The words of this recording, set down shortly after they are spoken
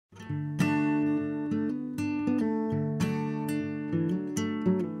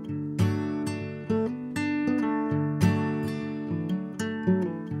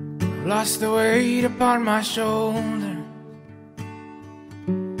lost the weight upon my shoulder.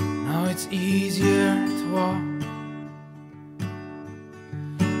 Now it's easier to walk.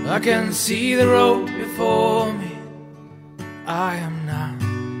 I can see the road before me. I am not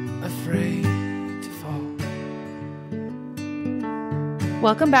afraid to fall.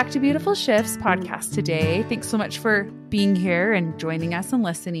 Welcome back to Beautiful Shifts podcast today. Thanks so much for being here and joining us and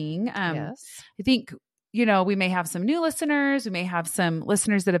listening. Yes. I think, we may have some new listeners. We may have some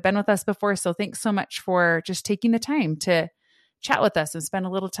listeners that have been with us before. So thanks so much for just taking the time to chat with us and spend a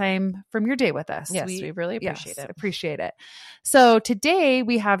little time from your day with us. Yes, we really appreciate it. Appreciate it. So today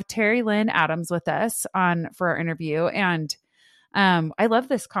we have TERILYN Adams with us for our interview. And I love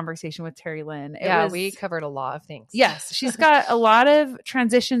this conversation with TERILYN. We covered a lot of things. Yes. She's got a lot of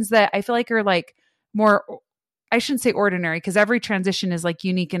transitions that I feel like are like more, I shouldn't say ordinary because every transition is like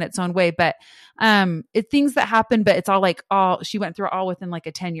unique in its own way, but it's things that happen, but it's all she went through all within like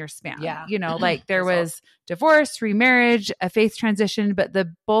a 10-year span. Yeah. Like there was divorce, remarriage, a faith transition, but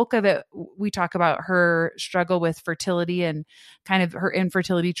the bulk of it, we talk about her struggle with fertility and kind of her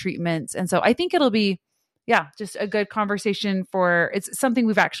infertility treatments. And so I think it'll be, just a good conversation it's something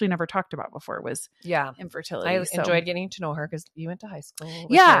we've actually never talked about before was infertility. I enjoyed getting to know her because you went to high school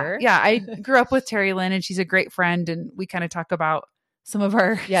with her. Yeah. I grew up with TERILYN and she's a great friend and we kind of talk about some of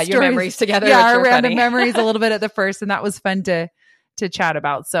our your memories together. Yeah, our random memories a little bit at the first, and that was fun to chat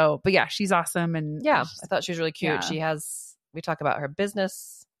about. So, but she's awesome. And I thought she was really cute. Yeah. We talk about her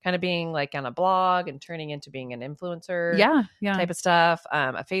business kind of being like on a blog and turning into being an influencer type of stuff,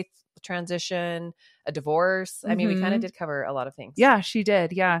 a faith transition, a divorce. I mean, we kind of did cover a lot of things. Yeah, she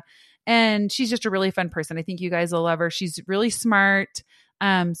did. Yeah. And she's just a really fun person. I think you guys will love her. She's really smart.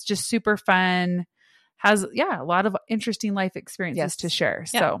 Just super fun. Has a lot of interesting life experiences to share.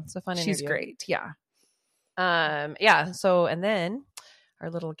 So it's a fun she's interview. Great. Yeah. So, and then our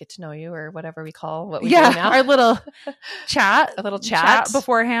little get to know you or whatever we call what we do now. Our little chat. A little chat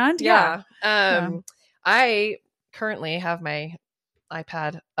beforehand. Yeah. I currently have my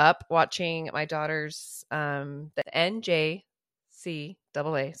iPad up watching my daughter's the NJCAA,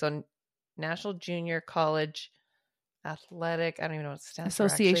 so National Junior College Athletic, I don't even know what it stands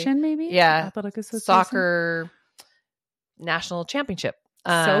Association, for, maybe? Yeah. Athletic Association. Soccer National Championship.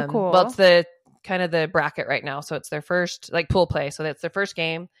 So cool. Well, it's the kind of the bracket right now. So it's their first pool play. So that's their first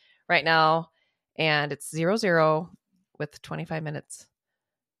game right now. And it's 0-0 with 25 minutes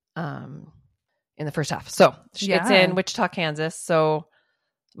in the first half. So it's in Wichita, Kansas. So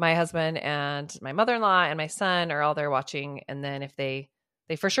my husband and my mother-in-law and my son are all there watching. And then if they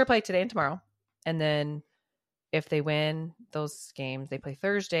for sure play today and tomorrow. And then if they win those games, they play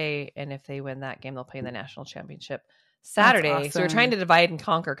Thursday. And if they win that game, they'll play in the national championship Saturday. Awesome. So we're trying to divide and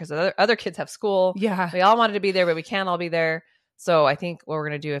conquer because other kids have school. Yeah. We all wanted to be there, but we can't all be there. So I think what we're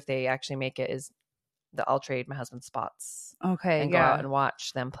going to do if they actually make it is I'll trade my husband's spots. Okay. And go out and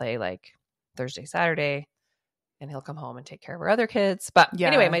watch them play like Thursday, Saturday, and he'll come home and take care of our other kids. But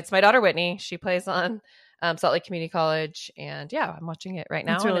anyway, it's my daughter Whitney. She plays on Salt Lake Community College, and I'm watching it right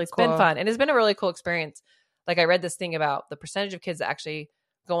now. It's really it's cool. been fun, and it's been a really cool experience. Like I read this thing about the percentage of kids that actually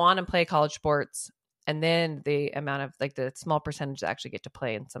go on and play college sports, and then the amount of the small percentage that actually get to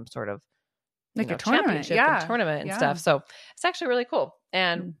play in some sort of a tournament, tournament and stuff. So it's actually really cool.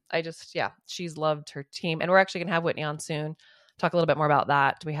 And I just, she's loved her team, and we're actually going to have Whitney on soon. Talk a little bit more about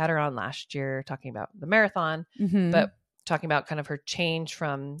that. We had her on last year talking about the marathon, but talking about kind of her change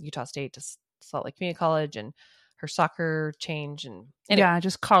from Utah State to Salt Lake Community College and her soccer change. And anyway.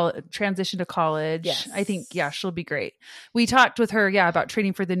 just transition to college. Yes. I think, she'll be great. We talked with her, about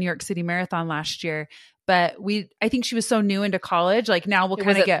training for the New York City Marathon last year, but I think she was so new into college. Like now we'll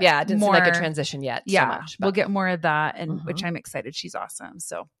kind of get it didn't more seem like a transition yet. So much, we'll get more of that, and which I'm excited. She's awesome.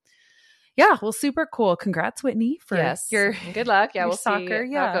 So well, super cool. Congrats, Whitney, for your good luck. Yeah, your we'll soccer.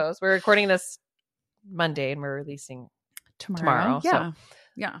 See how it goes. We're recording this Monday and we're releasing tomorrow.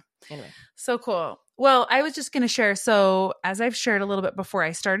 Anyway, so cool. Well, I was just going to share. So as I've shared a little bit before,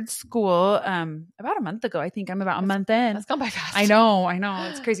 I started school about a month ago. I think I'm about a month in. That's gone by fast. I know.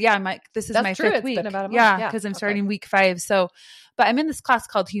 It's crazy. Yeah, this is my fifth week. Been about a month. Because I'm starting week 5. So, but I'm in this class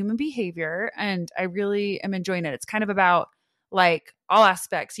called Human Behavior, and I really am enjoying it. It's kind of about like all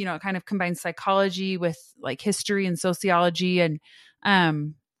aspects, it kind of combines psychology with like history and sociology and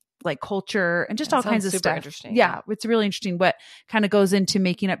like culture and just all kinds of stuff. Interesting. Yeah, it's really interesting what kind of goes into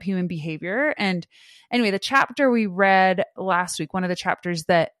making up human behavior. And anyway, the chapter we read last week, one of the chapters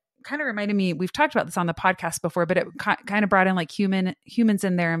that kind of reminded me, we've talked about this on the podcast before, but it kind of brought in like humans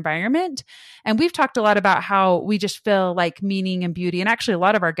in their environment. And we've talked a lot about how we just feel like meaning and beauty. And actually a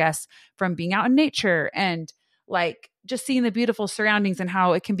lot of our guests from being out in nature and like just seeing the beautiful surroundings and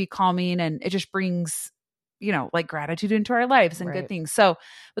how it can be calming, and it just brings, like gratitude into our lives and good things. So,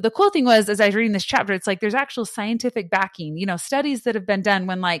 but the cool thing was, as I was reading this chapter, it's like, there's actual scientific backing, studies that have been done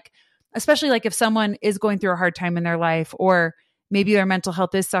when especially if someone is going through a hard time in their life, or maybe their mental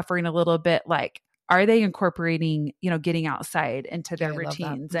health is suffering a little bit, are they incorporating, getting outside into their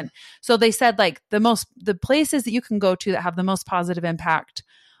routines? And so they said the places that you can go to that have the most positive impact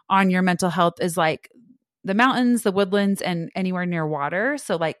on your mental health is the mountains, the woodlands, and anywhere near water.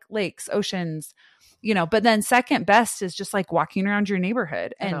 So lakes, oceans, but then second best is just walking around your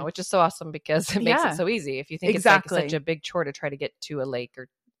neighborhood. And which is so awesome because it makes it so easy. If you think it's such a big chore to try to get to a lake or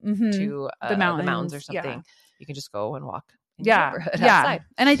to the mountains or something, you can just go and walk in your neighborhood outside.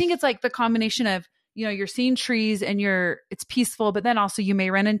 And I think it's the combination of, you're seeing trees and it's peaceful, but then also you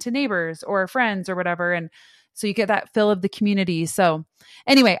may run into neighbors or friends or whatever. And so you get that feel of the community. So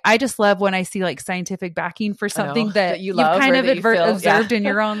anyway, I just love when I see scientific backing for something that you love, kind of observed in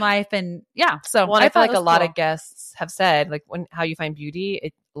your own life. And so I feel like a lot of guests have said how you find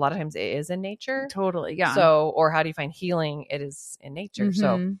beauty, a lot of times it is in nature. Totally. Yeah. So, or how do you find healing? It is in nature.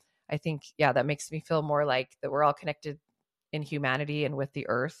 So I think, that makes me feel more that we're all connected in humanity and with the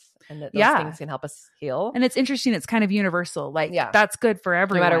earth, and that those things can help us heal. And it's interesting. It's kind of universal. That's good for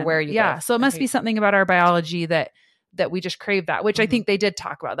everyone. No matter where you live. So it must be something about our biology that we just crave that, which I think they did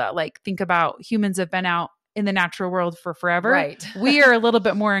talk about that. Think about humans have been out in the natural world for forever. Right. We are a little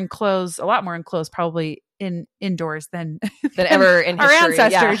bit more enclosed, a lot more enclosed probably indoors than ever in our history.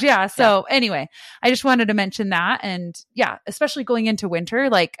 ancestors. Yeah. So anyway, I just wanted to mention that. And especially going into winter,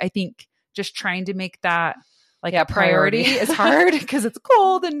 I think just trying to make that a priority is hard because it's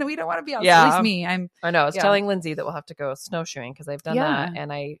cold and we don't want to be out. At least me. I know. I was telling Lindsay that we'll have to go snowshoeing because I've done that.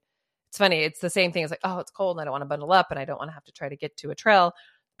 And it's funny. It's the same thing. It's it's cold and I don't want to bundle up and I don't want to have to try to get to a trail.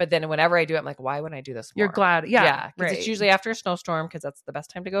 But then whenever I do it, I'm why wouldn't I do this more? You're glad. Yeah. Because it's usually after a snowstorm because that's the best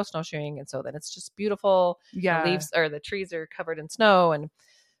time to go snowshoeing. And so then it's just beautiful. Yeah. The leaves or the trees are covered in snow and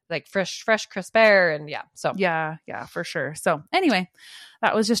fresh, crisp air. And so. Yeah, for sure. So anyway,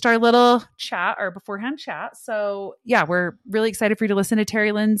 that was just our little chat, our beforehand chat. So we're really excited for you to listen to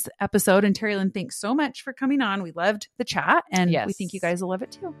TERILYN's episode. And TERILYN, thanks so much for coming on. We loved the chat and we think you guys will love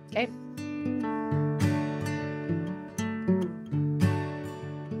it too. Okay.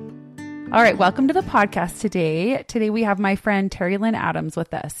 All right. Welcome to the podcast today. Today we have my friend TERILYN Adams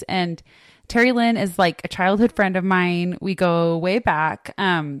with us, and TERILYN is a childhood friend of mine. We go way back.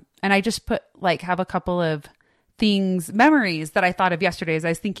 And I just put have a couple of memories that I thought of yesterday as I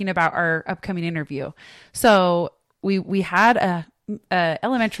was thinking about our upcoming interview. So we had a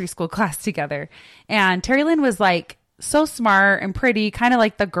elementary school class together, and TERILYN was so smart and pretty, kind of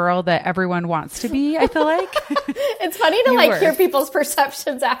like the girl that everyone wants to be, I feel like. It's funny to hear people's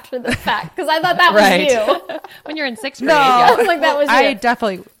perceptions after the fact, because I thought that was you. When you're in sixth grade. No, I was that was you. I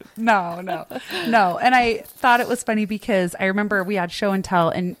definitely, no. And I thought it was funny because I remember we had show and tell,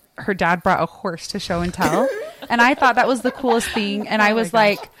 and her dad brought a horse to show and tell. And I thought that was the coolest thing. And I was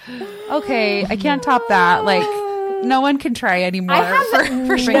okay, I can't top that. No one can try anymore. I have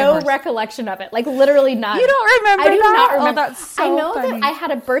no recollection of it. Literally none. You don't remember I do that? not remember. Oh, that's so I know funny. that I had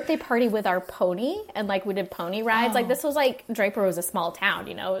a birthday party with our pony, and we did pony rides. This was Draper was a small town,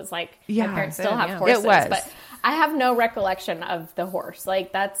 It was my parents still have horses. It was. But I have no recollection of the horse.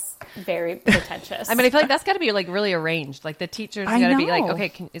 That's very pretentious. I feel that's got to be really arranged. The teacher's got to be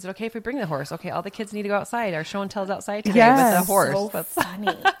okay, is it okay if we bring the horse? Okay, all the kids need to go outside. Our show and tell's outside today with the horse. So that's funny.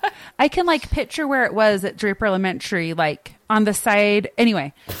 I can picture where it was at Draper Elementary, on the side.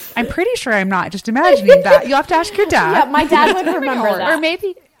 Anyway, I'm pretty sure I'm not just imagining that. You'll have to ask your dad. Yeah, my dad would remember that. Or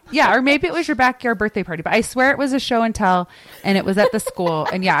maybe it was your backyard birthday party, but I swear it was a show and tell, and it was at the school.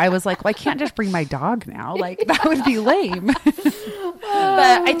 And I was well, I can't just bring my dog now. That would be lame.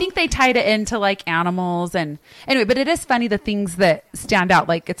 But I think they tied it into animals. And anyway, but it is funny the things that stand out.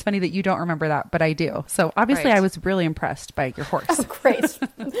 It's funny that you don't remember that, but I do. So obviously I was really impressed by your horse. Oh, great.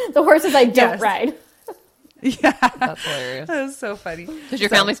 The horses I don't ride. Yeah. That's hilarious. That was so funny. Does your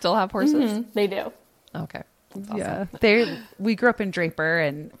family still have horses? Mm-hmm. They do. Okay. Awesome. Yeah. We grew up in Draper,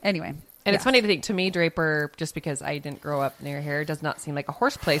 and anyway. And it's funny to think, to me, Draper, just because I didn't grow up near here, does not seem like a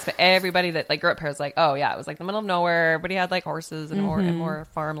horse place. But everybody that grew up here was oh yeah, it was the middle of nowhere. Everybody had horses and more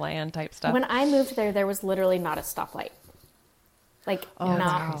farmland type stuff. When I moved there was literally not a stoplight. A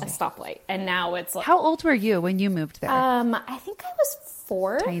stoplight. And now it's How old were you when you moved there? I think I was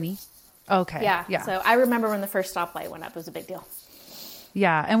 4. Tiny. Okay. Yeah. So I remember when the first stoplight went up. It was a big deal.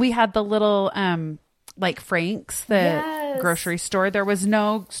 Yeah. And we had the little, Franks that grocery store. There was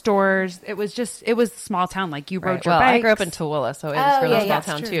no stores. It was a small town. Like you rode your bikes. I grew up in Tooele, so it was really small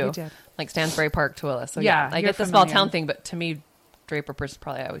town true. too. Like Stansbury Park, Tooele. So I get the familiar. small town thing, but to me, Draper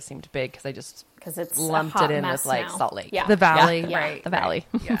probably always seemed big because I just it's lumped it in with like Salt Lake. The valley, right? The valley.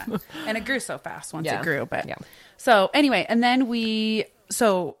 Yeah. And it grew so fast once it grew. But so anyway, and then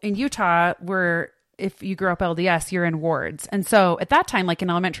so in Utah, if you grew up LDS, you're in wards. And so at that time, like in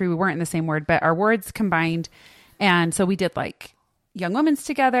elementary, we weren't in the same ward, but our wards combined. And so we did like young women's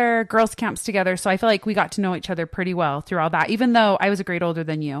together, girls camps together. So I feel like we got to know each other pretty well through all that, even though I was a grade older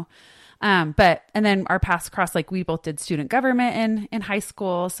than you. And then our paths crossed, like we both did student government in high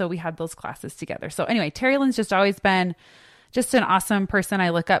school. So we had those classes together. So anyway, TERILYN's just always been just an awesome person I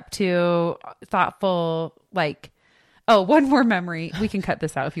look up to, thoughtful, like, oh, one more memory. We can cut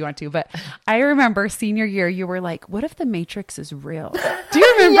this out if you want to, but I remember senior year, you were like, what if the Matrix is real? Do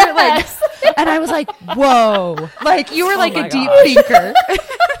you remember? Yes. Like, and I was like, whoa, like you were like a deep thinker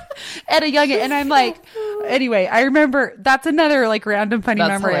at a young age. And I'm like, anyway, I remember that's another like random funny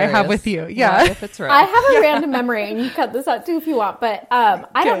memory hilarious. I have with you. Yeah. If it's right. I have a random memory and you cut this out too if you want, but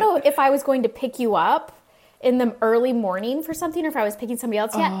I don't know if I was going to pick you up in the early morning for something or if I was picking somebody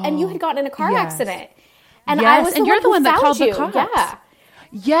else yet. And you had gotten in a car accident. And I was you're the one that called the cops. Yeah.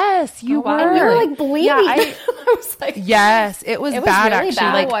 Yes, you were. And you were like bleeding. Yeah, I was like, yes, it was bad really actually.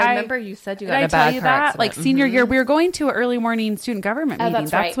 bad. Like I remember you said you got did a I tell bad you car that? accident. Like senior year, we were going to an early morning student government meeting.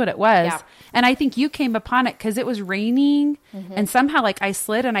 That's That's right. what it was. Yeah. And I think you came upon it because it was raining, and somehow like I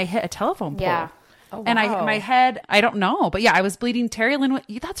slid and I hit a telephone pole. Yeah. Oh, wow. And my head, I don't know, but yeah, I was bleeding.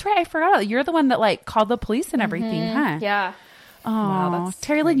 TERILYN, that's right. I forgot. You're the one that like called the police and everything, huh? yeah. Oh, wow,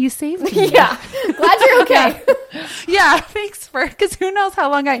 TERILYN, you saved me. Yeah. Glad you're okay. Yeah, thanks because who knows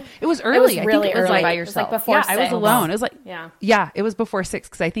how long it was early. It was really I think it was early. like, by It was yourself. like before yeah, 6. I was alone. It was like, Yeah. it was before 6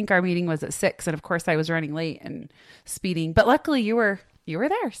 because I think our meeting was at 6, and of course I was running late and speeding. But luckily you were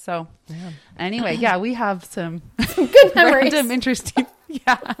there. So anyway, we have some Good memories. random, interesting,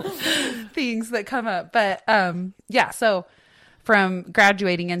 things that come up. But so from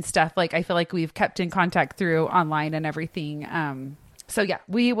graduating and stuff, like I feel like we've kept in contact through online and everything. So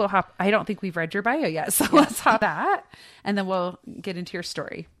we will hop. I don't think we've read your bio yet. So let's hop that and then we'll get into your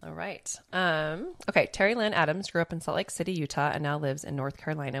story. All right. Okay. TERILYN Adams grew up in Salt Lake City, Utah, and now lives in North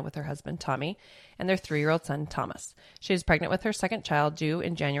Carolina with her husband, Tommy, and their 3-year-old son, Thomas. She is pregnant with her second child due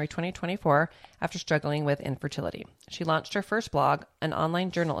in January 2024 after struggling with infertility. She launched her first blog, an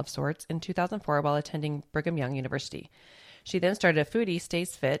online journal of sorts, in 2004 while attending Brigham Young University. She then started a Foodie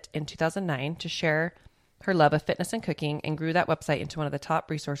Stays Fit in 2009 to share her love of fitness and cooking and grew that website into one of the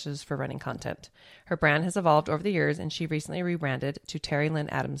top resources for running content. Her brand has evolved over the years, and she recently rebranded to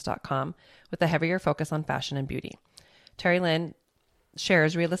TERILYNAdams.com with a heavier focus on fashion and beauty. TERILYN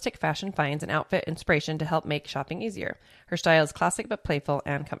shares realistic fashion finds and outfit inspiration to help make shopping easier. Her style is classic but playful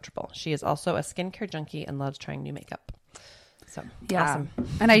and comfortable. She is also a skincare junkie and loves trying new makeup. So awesome.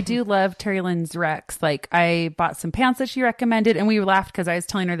 And I do love TERILYN's recs. Like I bought some pants that she recommended and we laughed because I was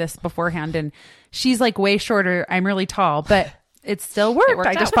telling her this beforehand and she's like way shorter. I'm really tall, but it still worked.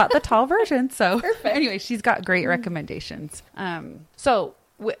 I just bought the tall version. So anyway, she's got great recommendations.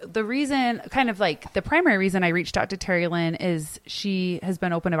 The reason, kind of like the primary reason I reached out to TERILYN is she has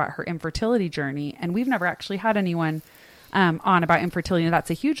been open about her infertility journey, and we've never actually had anyone on about infertility. And that's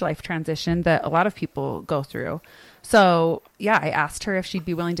a huge life transition that a lot of people go through. So I asked her if she'd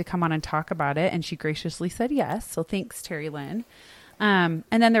be willing to come on and talk about it, and she graciously said yes. So thanks, TERILYN. And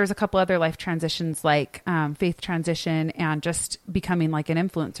then there was a couple other life transitions like faith transition and just becoming like an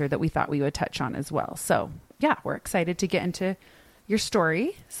influencer that we thought we would touch on as well. So we're excited to get into your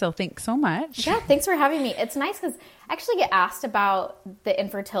story. So thanks so much. Yeah, thanks for having me. It's nice because I actually get asked about the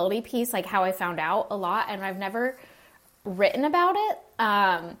infertility piece, like how I found out a lot, and I've never written about it.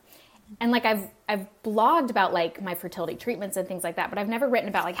 And like I've blogged about like my fertility treatments and things like that, but I've never written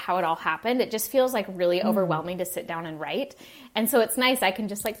about like how it all happened. It just feels like really overwhelming to sit down and write. And so it's nice. I can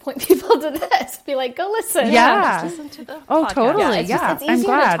just like point people to this, be like, go listen. Yeah. Just listen to the Oh, podcast. totally. It's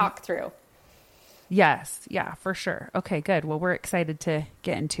easier to talk through. Yes. Yeah, for sure. Okay, good. Well, we're excited to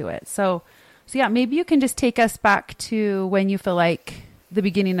get into it. So maybe you can just take us back to when you feel like the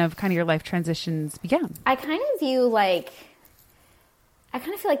beginning of kind of your life transitions began. I kind of feel like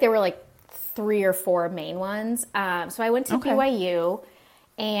there were like 3 or 4 main ones. So I went to BYU,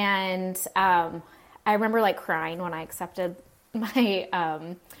 and I remember like crying when I accepted my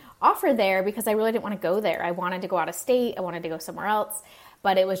offer there because I really didn't want to go there. I wanted to go out of state. I wanted to go somewhere else,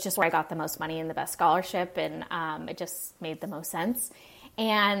 but it was just where I got the most money and the best scholarship, and it just made the most sense.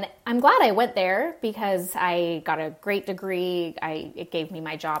 And I'm glad I went there because I got a great degree. It gave me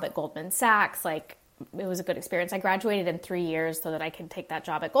my job at Goldman Sachs, like it was a good experience. I graduated in 3 years so that I could take that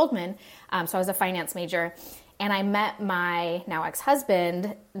job at Goldman. So I was a finance major, and I met my now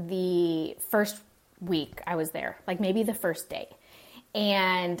ex-husband the first week I was there, like maybe the first day.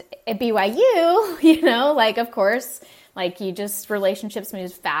 And at BYU, you know, like, of course, like relationships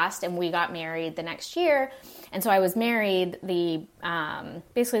move fast, and we got married the next year. And so I was married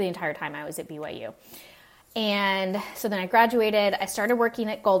basically the entire time I was at BYU. And so then I graduated, I started working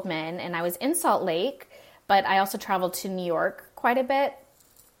at Goldman, and I was in Salt Lake, but I also traveled to New York quite a bit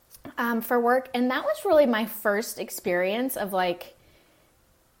for work. And that was really my first experience of like,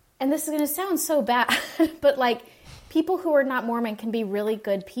 and this is going to sound so bad, but like, people who are not Mormon can be really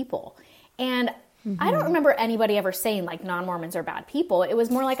good people. And I don't remember anybody ever saying like non-Mormons are bad people. It was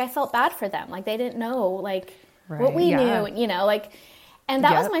more like I felt bad for them. Like they didn't know like what we knew, you know, like, and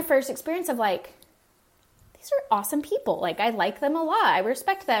that was my first experience of like, these are awesome people. Like I like them a lot. I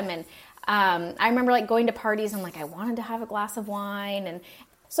respect them. And I remember like going to parties and like, I wanted to have a glass of wine. And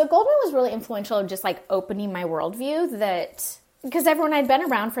so Goldman was really influential in just like opening my worldview that, because everyone I'd been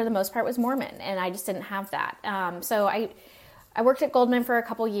around for the most part was Mormon, and I just didn't have that. So I worked at Goldman for a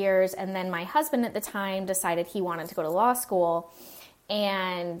couple years, and then my husband at the time decided he wanted to go to law school,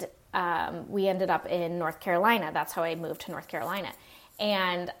 and we ended up in North Carolina. That's how I moved to North Carolina.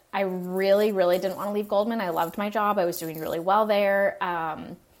 And I really, really didn't want to leave Goldman. I loved my job. I was doing really well there.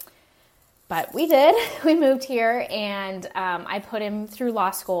 But we did. We moved here, and I put him through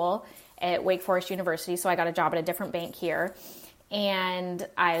law school at Wake Forest University, so I got a job at a different bank here. And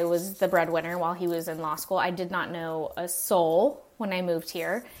I was the breadwinner while he was in law school. I did not know a soul when I moved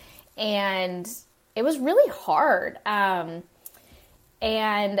here. And it was really hard. And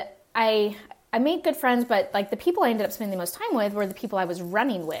I made good friends, but like the people I ended up spending the most time with were the people I was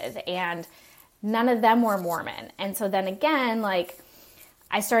running with. And none of them were Mormon. And so then again, like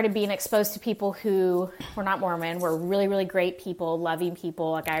I started being exposed to people who were not Mormon, were really, really great people, loving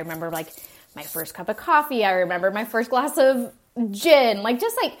people. Like I remember like my first cup of coffee. I remember my first glass of gin, like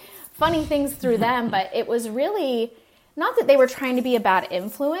just like funny things through them. But it was really not that they were trying to be a bad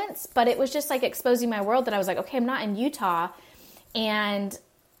influence, but it was just like exposing my world that I was like, okay, I'm not in Utah. And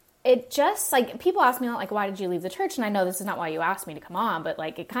it just like, people ask me like, why did you leave the church? And I know this is not why you asked me to come on, but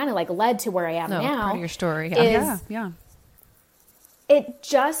like, it kind of like led to where I am now. Part of your story. Yeah. It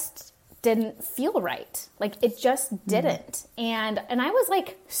just didn't feel right. Like it just didn't. And I was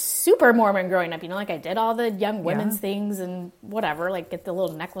like super Mormon growing up, you know, like I did all the young women's things and whatever, like get the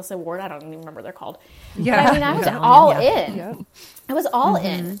little necklace award. I don't even remember what they're called. Yeah. But I mean, I was all in. Yeah. I was all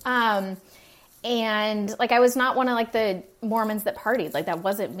in. And like, I was not one of like the Mormons that partied. Like that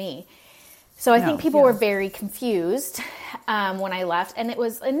wasn't me. So I think people were very confused when I left. And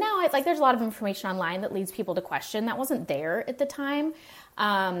now like there's a lot of information online that leads people to question. That wasn't there at the time.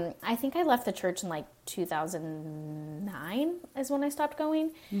 I think I left the church in like 2009 is when I stopped going.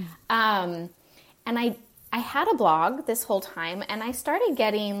 And I had a blog this whole time, and I started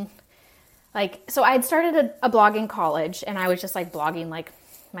getting like, so I had started a blog in college, and I was just like blogging like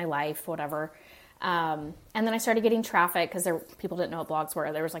my life, whatever. And then I started getting traffic because people didn't know what blogs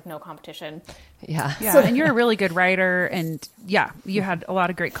were. There was like no competition. Yeah. So, and you're a really good writer, and you had a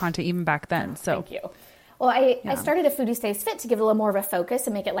lot of great content even back then. So thank you. Well, I started a Foodie Stays Fit to give it a little more of a focus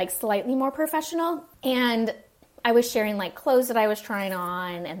and make it like slightly more professional. And I was sharing like clothes that I was trying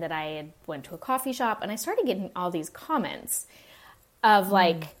on, and that I had went to a coffee shop, and I started getting all these comments of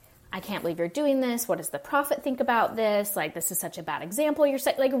like, I can't believe you're doing this. What does the prophet think about this? Like, this is such a bad example. You're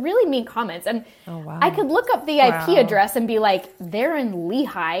like really mean comments. And I could look up the IP address and be like, they're in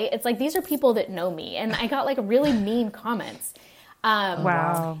Lehigh. It's like, these are people that know me. And I got like really mean comments.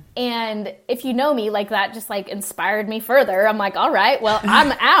 And if you know me, like that just like inspired me further. I'm like, all right, well,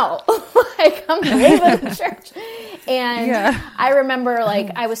 I'm out. Like I'm leaving the church. And I remember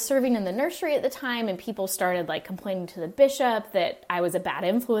like I was serving in the nursery at the time, and people started like complaining to the bishop that I was a bad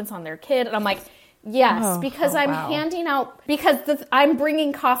influence on their kid. And I'm like, yes, because I'm handing out, because I'm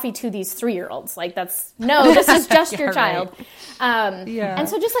bringing coffee to these 3-year-olds. Like this is just your child. And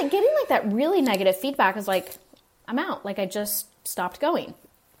so just like getting like that really negative feedback is like, I'm out. Like I just stopped going.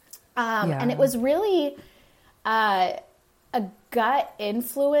 And it was really a gut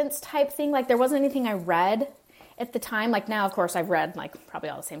influence type thing. Like there wasn't anything I read at the time. Like now, of course, I've read like probably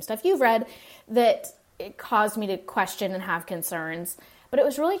all the same stuff you've read that it caused me to question and have concerns. But it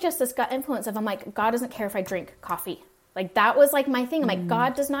was really just this gut influence of, I'm like, God doesn't care if I drink coffee. Like that was like my thing. I'm like,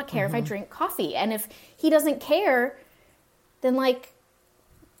 God does not care if I drink coffee. And if he doesn't care, then like,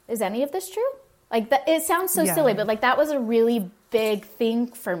 is any of this true? Like that, it sounds so silly, but like that was a really big thing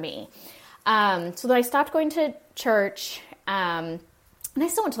for me. So then I stopped going to church, and I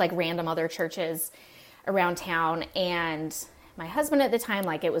still went to like random other churches. around town. And my husband at the time,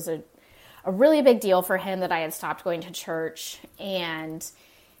 like it was a really big deal for him that I had stopped going to church. And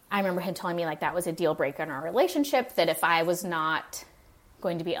I remember him telling me like that was a deal breaker in our relationship, that if I was not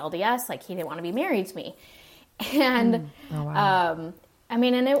going to be LDS, like he didn't want to be married to me. And, I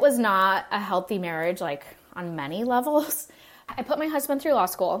mean, and it was not a healthy marriage, like on many levels. I put my husband through law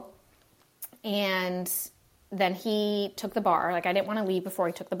school, and then he took the bar. Like I didn't want to leave before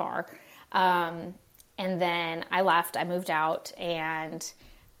he took the bar. And then I left, I moved out. And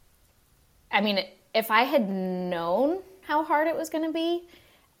I mean, if I had known how hard it was going to be,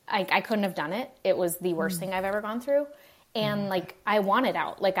 I couldn't have done it. It was the worst thing I've ever gone through. And like, I wanted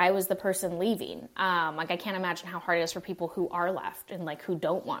out. Like I was the person leaving. Like I can't imagine how hard it is for people who are left and like who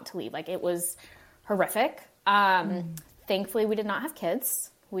don't want to leave. Like it was horrific. Thankfully we did not have kids.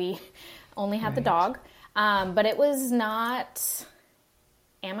 We only had the dog. But it was not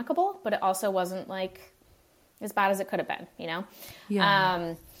amicable, but it also wasn't like as bad as it could have been, you know?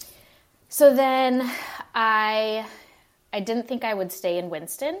 Yeah. So then I didn't think I would stay in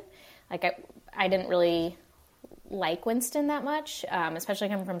Winston. Like I didn't really like Winston that much, especially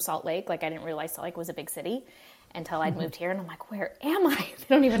coming from Salt Lake. Like I didn't realize Salt Lake was a big city until I'd moved here, and I'm like, where am I? They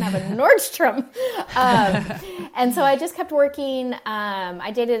don't even have a Nordstrom. And so I just kept working.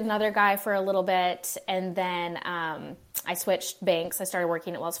 I dated another guy for a little bit, and then I switched banks. I started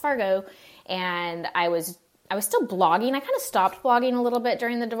working at Wells Fargo, and I was still blogging. I kind of stopped blogging a little bit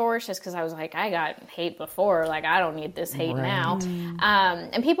during the divorce just because I was like, I got hate before. Like, I don't need this hate now.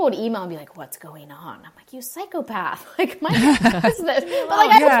 And people would email and be like, what's going on? I'm like, you psychopath. Like, my business. But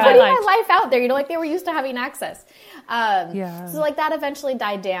like, I was putting my life out there. You know, like they were used to having access. So like that eventually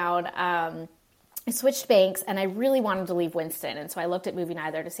died down. I switched banks, and I really wanted to leave Winston. And so I looked at moving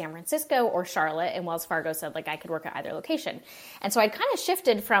either to San Francisco or Charlotte, and Wells Fargo said like I could work at either location. And so I kind of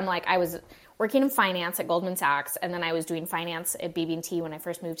shifted from like I was working in finance at Goldman Sachs, and then I was doing finance at BB&T when I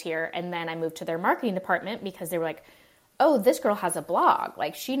first moved here. And then I moved to their marketing department because they were like, oh, this girl has a blog.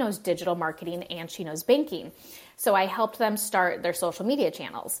 Like she knows digital marketing and she knows banking. So I helped them start their social media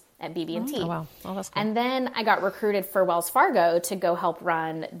channels at BB&T. Oh, wow. Oh, that's cool. And then I got recruited for Wells Fargo to go help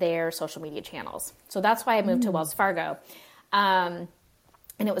run their social media channels. So that's why I moved to Wells Fargo. And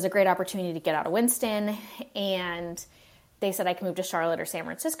it was a great opportunity to get out of Winston. And they said I could move to Charlotte or San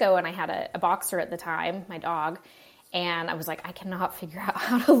Francisco. And I had a boxer at the time, my dog. And I was like, I cannot figure out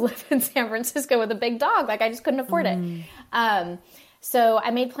how to live in San Francisco with a big dog. Like I just couldn't afford it. So I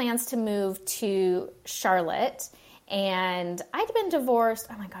made plans to move to Charlotte, and I'd been divorced.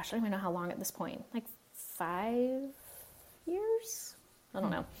 Oh my gosh, I don't even know how long at this point, like 5 years? I don't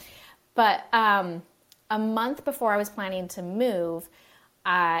know. But a month before I was planning to move,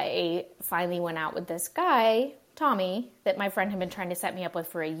 I finally went out with this guy, Tommy, that my friend had been trying to set me up with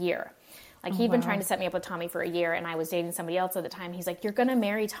for a year. Like he'd been trying to set me up with Tommy for a year, and I was dating somebody else at the time. He's like, you're going to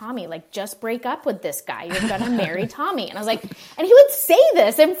marry Tommy. Like, just break up with this guy. You're going to marry Tommy. And I was like, and he would say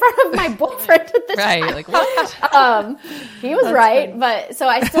this in front of my boyfriend at the time. Right. Like, what? He was right. Funny. But so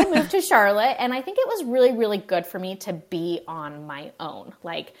I still moved to Charlotte, and I think it was really, really good for me to be on my own.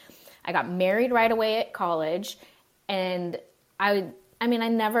 Like I got married right away at college, and I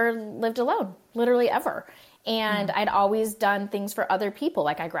never lived alone, literally ever. And I'd always done things for other people.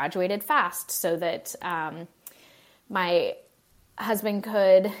 Like I graduated fast so that my husband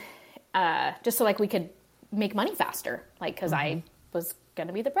could, just so like we could make money faster. Like, cause I was going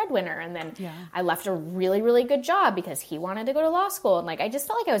to be the breadwinner. And then I left a really, really good job because he wanted to go to law school. And like, I just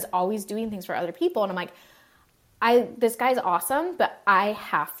felt like I was always doing things for other people. And I'm like, this guy's awesome, but I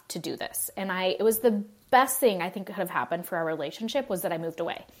have to do this. And it was the best thing I think could have happened for our relationship was that I moved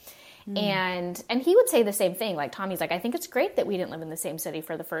away. And he would say the same thing. Like Tommy's like, I think it's great that we didn't live in the same city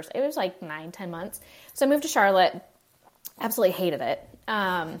for it was like 9-10 months. So I moved to Charlotte, absolutely hated it.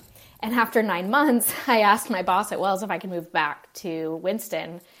 And after 9 months, I asked my boss at Wells if I could move back to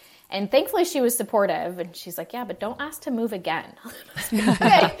Winston. And thankfully she was supportive, and she's like, yeah, but don't ask to move again.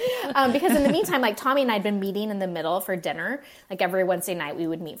 Okay. Because in the meantime, like Tommy and I had been meeting in the middle for dinner. Like every Wednesday night we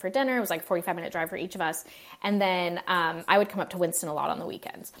would meet for dinner. It was like a 45-minute drive for each of us. And then I would come up to Winston a lot on the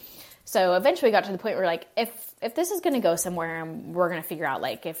weekends. So eventually we got to the point where like, if this is going to go somewhere and we're going to figure out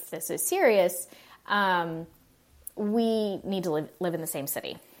like if this is serious, we need to live in the same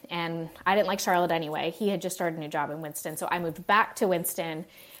city. And I didn't like Charlotte anyway. He had just started a new job in Winston. So I moved back to Winston.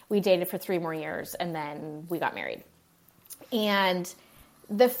 We dated for 3 more years, and then we got married. And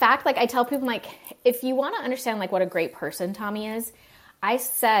the fact, like I tell people, like, if you want to understand like what a great person Tommy is, I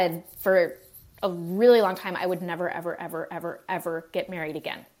said for a really long time I would never, ever, ever, ever, ever get married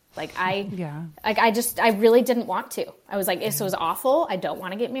again. Like I really didn't want to. I was like, this was awful. I don't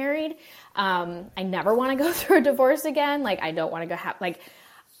want to get married. I never want to go through a divorce again. Like, I don't want to go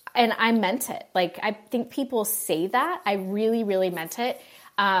and I meant it. Like, I think people say that. I really, really meant it.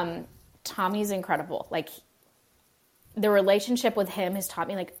 Tommy's incredible. Like, the relationship with him has taught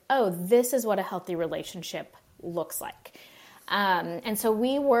me, like, oh, this is what a healthy relationship looks like. And so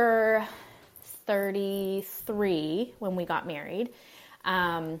we were 33 when we got married.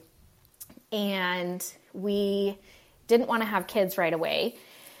 And we didn't want to have kids right away.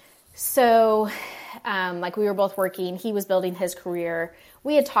 So, like, we were both working. He was building his career.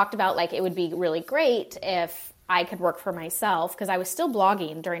 We had talked about, like, it would be really great if I could work for myself, because I was still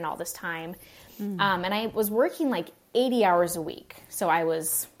blogging during all this time. And I was working like 80 hours a week. So I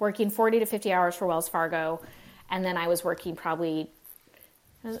was working 40 to 50 hours for Wells Fargo. And then I was working probably,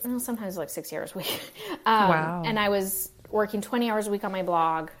 sometimes like 60 hours a week. Wow. And I was working 20 hours a week on my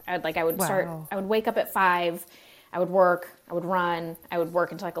blog. I would wake up at 5. I would work, I would run, I would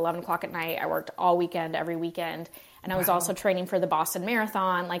work until like 11 o'clock at night. I worked all weekend, every weekend. And I was also training for the Boston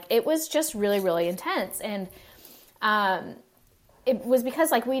Marathon. Like, it was just really, really intense. And it was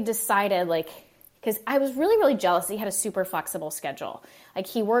because, like, we decided, like, because I was really, really jealous. He had a super flexible schedule. Like,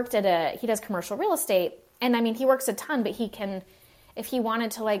 he does commercial real estate. And I mean, he works a ton, but he can, if he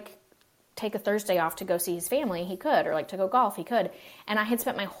wanted to, like, take a Thursday off to go see his family, he could, or like to go golf, he could. And I had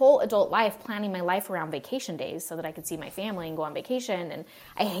spent my whole adult life planning my life around vacation days so that I could see my family and go on vacation. And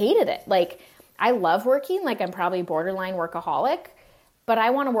I hated it. Like, I love working. Like, I'm probably borderline workaholic, but I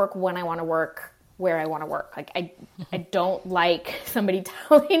want to work when I want to work, where I want to work. Like, I don't like somebody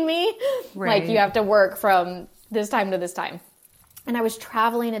telling me, like, you have to work from this time to this time. And I was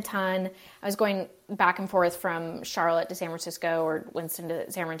traveling a ton. I was going back and forth from Charlotte to San Francisco, or Winston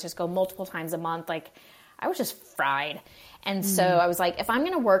to San Francisco, multiple times a month. Like, I was just fried. And so I was like, if I'm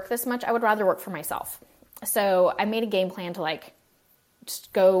going to work this much, I would rather work for myself. So I made a game plan to, like,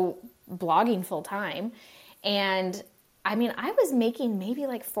 just go blogging full time. And I mean, I was making maybe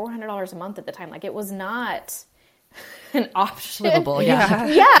like $400 a month at the time. Like, it was not an option. Livable, yeah.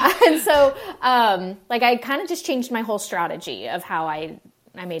 Yeah. And so, like, I kind of just changed my whole strategy of how I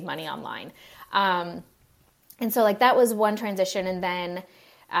made money online. And so, like, that was one transition. And then,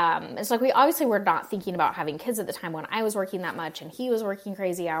 it's like, we obviously were not thinking about having kids at the time when I was working that much and he was working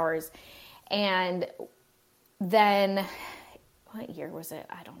crazy hours. And then, what year was it?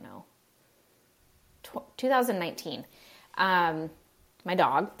 I don't know. 2019. My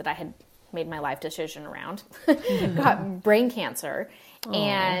dog that I had made my life decision around got brain cancer. Aww.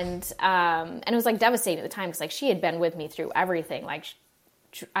 And it was, like, devastating at the time, because, like, she had been with me through everything. Like,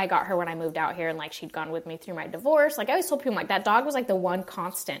 I got her when I moved out here, and, like, she'd gone with me through my divorce. Like, I always told people, like, that dog was, like, the one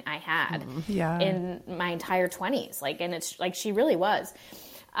constant I had in my entire 20s. Like, and it's like, she really was.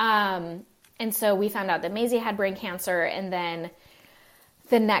 And so we found out that Maisie had brain cancer. And then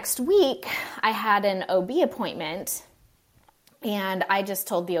the next week I had an OB appointment, and I just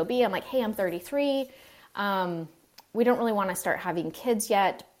told the OB, I'm like, hey, I'm 33. We don't really want to start having kids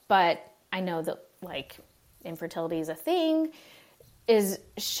yet, but I know that, like, infertility is a thing.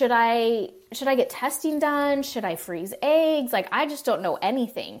 Should I get testing done? Should I freeze eggs? Like, I just don't know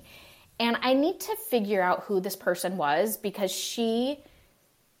anything. And I need to figure out who this person was, because she,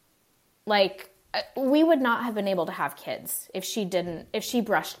 like, we would not have been able to have kids if she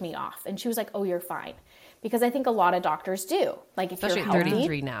brushed me off. And she was like, oh, you're fine. Because I think a lot of doctors do. Like, if especially you're healthy,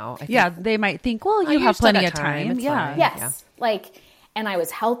 33 now. I think. Yeah, they might think, well, you have plenty of time. Yeah. Yes. Yeah. Like, and I was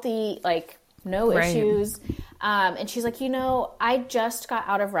healthy, like, no issues. And she's like, I just got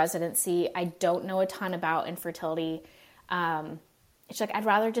out of residency. I don't know a ton about infertility. She's like, I'd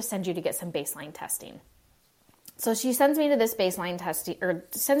rather just send you to get some baseline testing. So she sends me to this baseline testing, or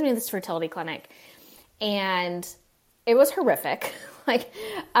sends me to this fertility clinic. And it was horrific. Like,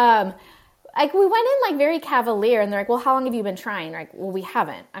 we went in, like, very cavalier, and they're like, well, how long have you been trying? They're like, well, we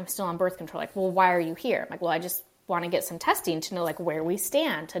haven't. I'm still on birth control. Like, well, why are you here? I'm like, well, I just want to get some testing to know, like, where we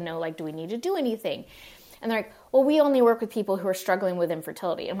stand, to know, like, do we need to do anything? And they're like, well, we only work with people who are struggling with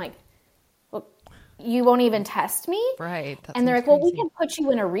infertility. I'm like, well, you won't even test me? Right. And they're like, well, we can put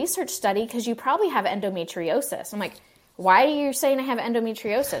you in a research study because you probably have endometriosis. I'm like, why are you saying I have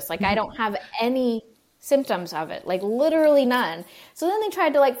endometriosis? Like, I don't have any symptoms of it, like, literally none. So then they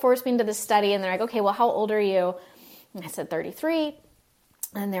tried to, like, force me into this study, and they're like, okay, well, how old are you? And I said 33.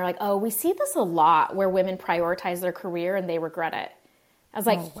 And they're like, oh, we see this a lot where women prioritize their career and they regret it. I was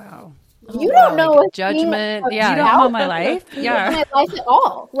like, oh, wow. You don't know like judgment. Yeah, you don't know my life. Yeah, you don't know my life at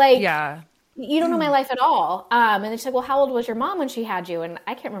all. Like, yeah, you don't know my life at all. And then she's like, well, how old was your mom when she had you? And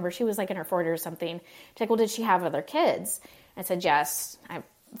I can't remember. She was, like, in her 40s or something. She's like, well, did she have other kids? I said, yes. I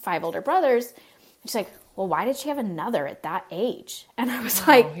 5 older brothers. And she's like, well, why did she have another at that age? And I was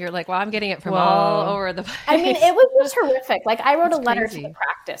like, you're like, well, I'm getting it from all over the place. I mean, it was just horrific. Like I wrote a letter to the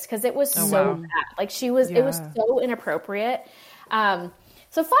practice because it was so bad. Like it was so inappropriate.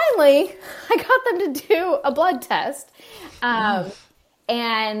 So finally I got them to do a blood test.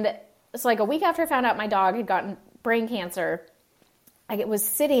 And it's like a week after I found out my dog had gotten brain cancer, I was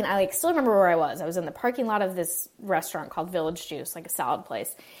sitting, I like still remember where I was. I was in the parking lot of this restaurant called Village Juice, like a salad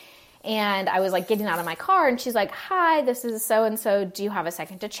place. And I was like getting out of my car and she's like, hi, this is so-and-so. Do you have a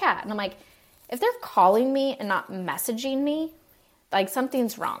second to chat? And I'm like, if they're calling me and not messaging me, like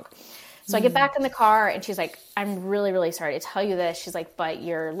something's wrong. So I get back in the car and she's like, I'm really, really sorry to tell you this. She's like, but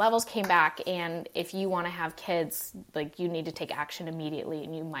your levels came back. And if you want to have kids, like you need to take action immediately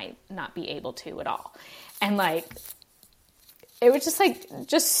and you might not be able to at all. And like, it was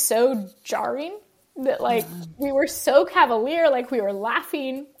just so jarring that like we were so cavalier, like we were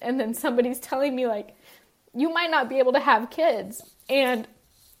laughing, and then somebody's telling me like, you might not be able to have kids. And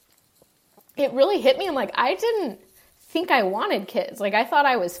it really hit me. I'm like, I didn't think I wanted kids. Like I thought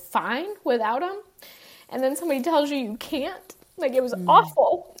I was fine without them. And then somebody tells you can't. Like it was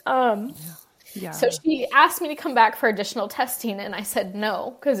awful. So she asked me to come back for additional testing and I said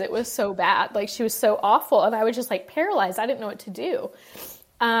no, because it was so bad. Like she was so awful and I was just like paralyzed. I didn't know what to do.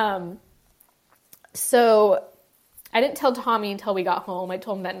 So I didn't tell Tommy until we got home. I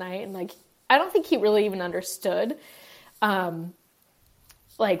told him that night, and like I don't think he really even understood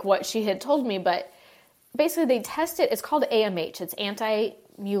like what she had told me, but basically they test it. It's called AMH. It's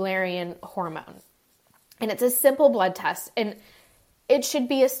anti-Mullerian hormone. And it's a simple blood test, and it should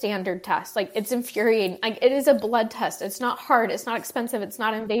be a standard test. Like it's infuriating. Like it is a blood test. It's not hard. It's not expensive. It's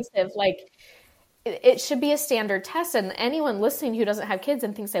not invasive. Like it should be a standard test. And anyone listening who doesn't have kids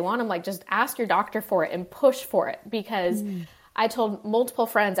and thinks they want them, like just ask your doctor for it and push for it. Because I told multiple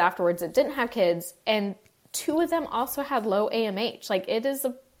friends afterwards that didn't have kids, and 2 of them also had low AMH. Like it is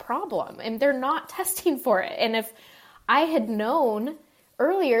a problem and they're not testing for it. And if I had known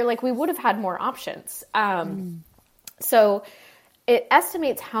earlier, like we would have had more options. So it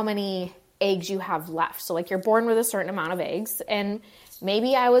estimates how many eggs you have left. So like you're born with a certain amount of eggs, and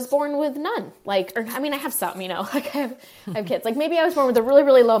maybe I was born with none. Like, or I mean, I have some, like I have kids. Like maybe I was born with a really,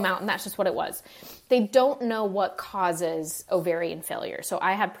 really low amount and that's just what it was. They don't know what causes ovarian failure. So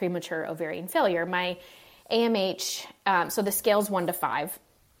I had premature ovarian failure. My AMH, so the scale's 1 to 5.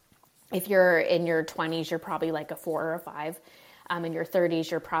 If you're in your 20s, you're probably like a 4 or a 5. In your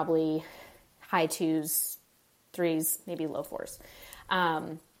 30s, you're probably high 2s, 3s, maybe low 4s.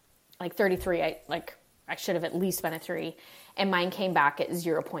 Like 33, I should have at least been a 3. And mine came back at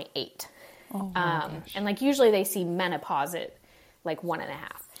 0.8. And like usually they see menopause at like 1.5.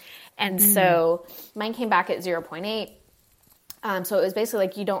 And so mine came back at 0.8. So it was basically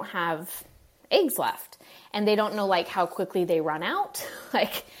like you don't have eggs left. And they don't know like how quickly they run out.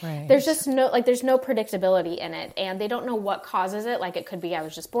 Like there's just there's no predictability in it. And they don't know what causes it. Like it could be I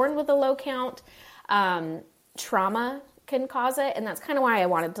was just born with a low count. Trauma can cause it. And that's kind of why I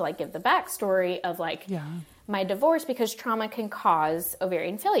wanted to like give the backstory of like my divorce, because trauma can cause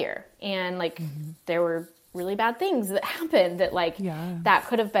ovarian failure. And like there were really bad things that happened that like that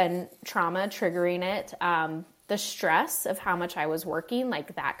could have been trauma triggering it. The stress of how much I was working,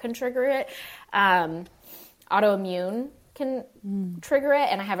 like that can trigger it. Autoimmune can trigger it.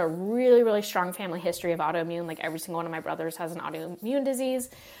 And I have a really, really strong family history of autoimmune. Like every single one of my brothers has an autoimmune disease,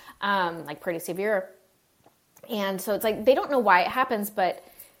 like pretty severe. And so it's like, they don't know why it happens, but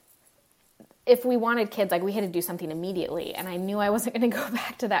if we wanted kids, like we had to do something immediately. And I knew I wasn't going to go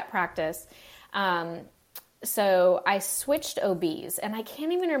back to that practice. So I switched OBs, and I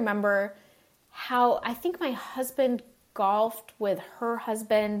can't even remember how. I think my husband golfed with her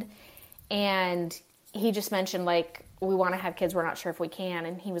husband, and he just mentioned like, we want to have kids. We're not sure if we can.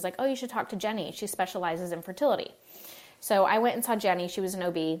 And he was like, oh, you should talk to Jenny. She specializes in fertility. So I went and saw Jenny. She was an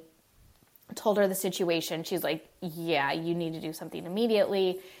OB, told her the situation. She's like, yeah, you need to do something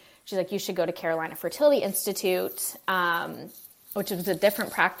immediately. She's like, you should go to Carolina Fertility Institute, which was a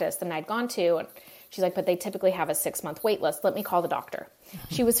different practice than I'd gone to. And she's like, but they typically have a 6-month wait list. Let me call the doctor.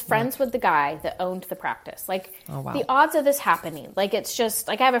 She was friends with the guy that owned the practice. Like the odds of this happening, like it's just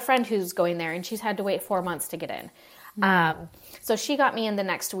like I have a friend who's going there and she's had to wait 4 months to get in. So she got me in the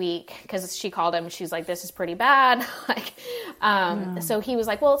next week because she called him. She's like, this is pretty bad. So he was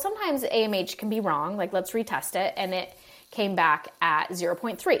like, well, sometimes AMH can be wrong. Like, let's retest it. And it came back at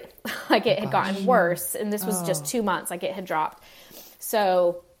 0.3. Like it had gotten worse. And this was just 2 months. Like it had dropped.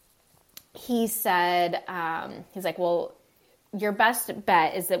 So he said, he's like, well, your best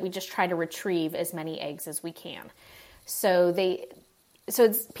bet is that we just try to retrieve as many eggs as we can. So so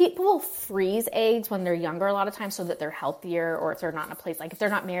it's people freeze eggs when they're younger a lot of times so that they're healthier, or if they're not in a place, like if they're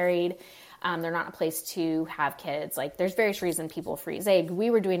not married, they're not in a place to have kids. Like there's various reasons people freeze egg. We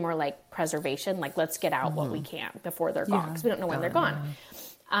were doing more like preservation, like let's get out what we can before they're gone, because we don't know when they're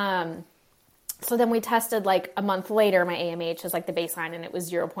gone. So then we tested like a month later, my AMH is like the baseline, and it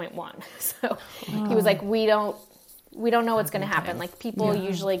was 0.1. So he was like, we don't know what's going to happen. Like people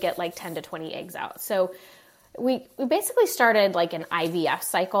usually get like 10 to 20 eggs out. So we basically started like an IVF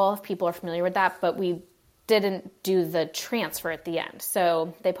cycle, if people are familiar with that, but we didn't do the transfer at the end.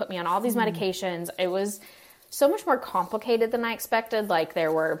 So they put me on all these medications. It was so much more complicated than I expected. Like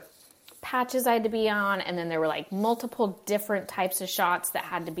there were patches I had to be on, and then there were like multiple different types of shots that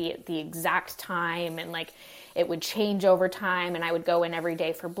had to be at the exact time, and like it would change over time, and I would go in every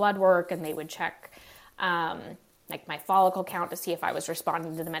day for blood work, and they would check like my follicle count to see if I was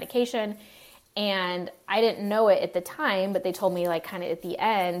responding to the medication. And I didn't know it at the time, but they told me like kind of at the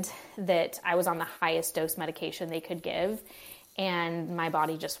end that I was on the highest dose medication they could give, and my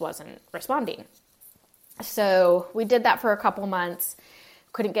body just wasn't responding. So we did that for a couple months,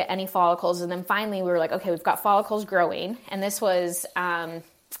 couldn't get any follicles. And then finally we were like, okay, we've got follicles growing. And this was,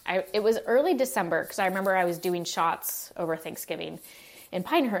 it was early December, because I remember I was doing shots over Thanksgiving in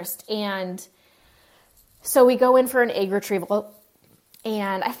Pinehurst. And so we go in for an egg retrieval,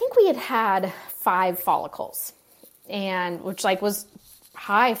 and I think we had 5 follicles, and which like was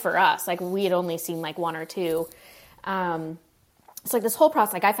high for us. Like we had only seen like 1 or 2. So like this whole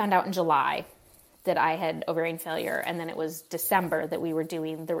process, like I found out in July that I had ovarian failure, and then it was December that we were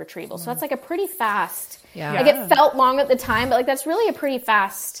doing the retrieval. So that's like a pretty fast, like it felt long at the time, but like that's really a pretty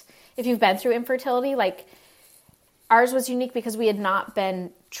fast, if you've been through infertility. Like ours was unique because we had not been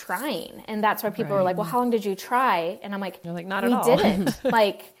trying. And that's why people were like, well, how long did you try? And I'm like, you're like, not at all. We didn't.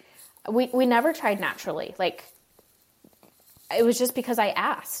 Like, we never tried naturally. Like, it was just because I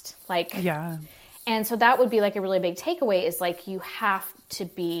asked. Like, and so that would be like a really big takeaway, is like, you have to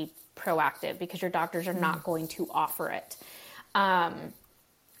be proactive, because your doctors are not going to offer it.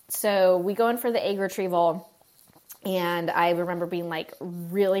 So we go in for the egg retrieval, and I remember being like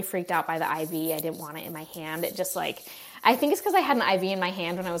really freaked out by the IV. I didn't want it in my hand. It just like, I think it's because I had an IV in my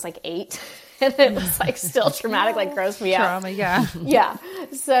hand when I was like 8, and it was like still traumatic, like grossed me out. Yeah.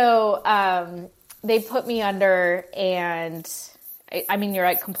 So they put me under, and I mean, you're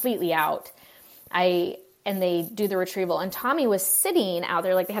like completely out. And they do the retrieval, and Tommy was sitting out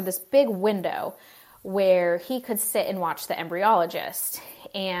there. Like they had this big window where he could sit and watch the embryologist,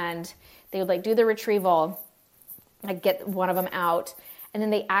 and they would like do the retrieval, like get one of them out, and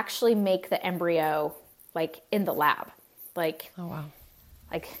then they actually make the embryo like in the lab. Like, oh wow.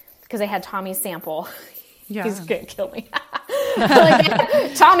 Like, because they had Tommy's sample. Yeah. He's going to kill me.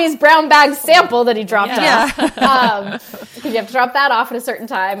 Like, Tommy's brown bag sample that he dropped off. Because you have to drop that off at a certain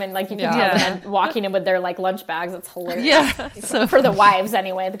time, and like you can tell them walking in with their like lunch bags. It's hilarious. Yeah. So for the wives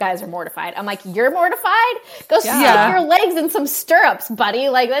anyway, the guys are mortified. I'm like, you're mortified? Go stick your legs in some stirrups, buddy.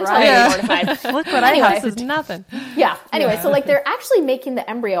 Like that's how you're mortified. Look what I have. This is nothing. Yeah. Anyway, so like they're actually making the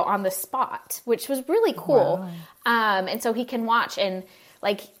embryo on the spot, which was really cool. Wow. And so he can watch, and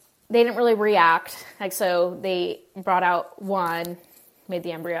like, they didn't really react. Like, so they brought out one, made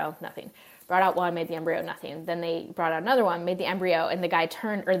the embryo, nothing. Brought out one, made the embryo, nothing. Then they brought out another one, made the embryo, and the guy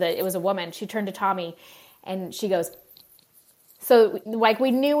turned, it was a woman, she turned to Tommy, and she goes, so, like,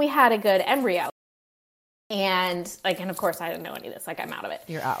 we knew we had a good embryo. And, like, and of course, I didn't know any of this. Like, I'm out of it.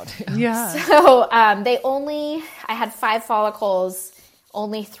 You're out. So, I had 5 follicles,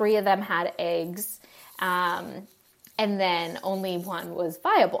 only 3 of them had eggs, and then only 1 was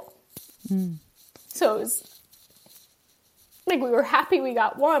viable. So it was like, we were happy we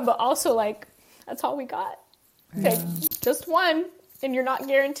got 1, but also like, that's all we got. Like, just 1, and you're not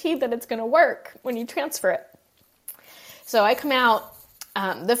guaranteed that it's going to work when you transfer it. So I come out,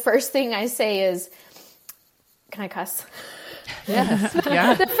 the first thing I say is, can I cuss? Yes.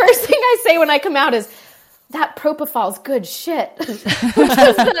 Yeah. The first thing I say when I come out is, that propofol's good shit. Which is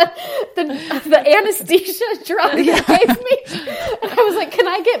the anesthesia drug they gave me. And I was like, can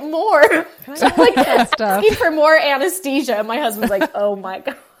I get more? So I'm like asking for more anesthesia. And my husband's like, oh my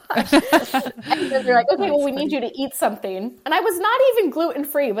gosh. And then they're like, okay, well, we need you to eat something. And I was not even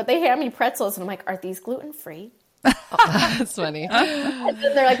gluten-free, but they hand me pretzels. And I'm like, are these gluten-free? That's funny. And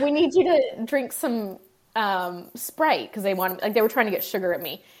then they're like, we need you to drink some Sprite, because they were trying to get sugar at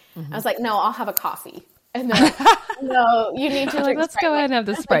me. I was like, no, I'll have a coffee. And they're like, no, you need to drink Let's Sprite. go ahead and have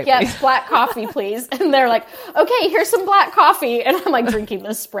the Sprite. Like, yes, black coffee, please. And they're like, okay, here's some black coffee. And I'm like drinking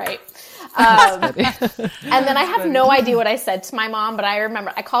this Sprite. And then I have no idea what I said to my mom, but I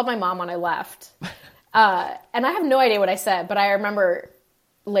remember I called my mom when I left. And I have no idea what I said, but I remember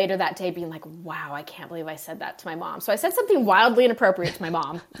later that day being like, wow, I can't believe I said that to my mom. So I said something wildly inappropriate to my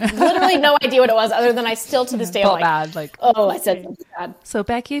mom. Literally no idea what it was, other than I still to this day felt I'm bad. Like, oh, I said something bad. So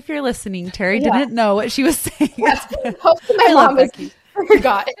Becky, if you're listening, Terry didn't know what she was saying. Hopefully my mom has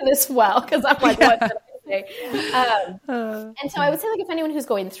forgotten this well, because I'm like, what did I say? And so I would say, like, if anyone who's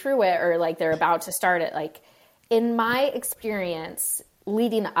going through it or like they're about to start it, like in my experience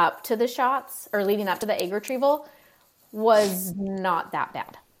leading up to the shots or leading up to the egg retrieval was not that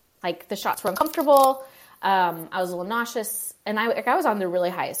bad. Like the shots were uncomfortable. I was a little nauseous, and I was on the really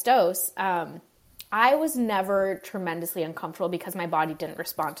highest dose. I was never tremendously uncomfortable because my body didn't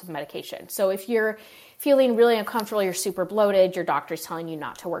respond to the medication. So if you're feeling really uncomfortable, you're super bloated, your doctor's telling you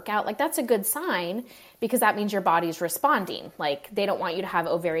not to work out, like that's a good sign, because that means your body's responding. Like they don't want you to have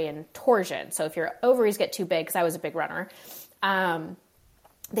ovarian torsion. So if your ovaries get too big, because I was a big runner,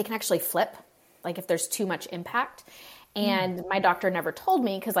 they can actually flip, like if there's too much impact. And my doctor never told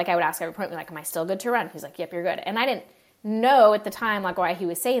me, because like I would ask every appointment, like, am I still good to run? He's like, yep, you're good. And I didn't know at the time like why he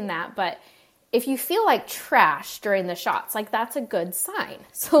was saying that, but if you feel like trash during the shots, like that's a good sign.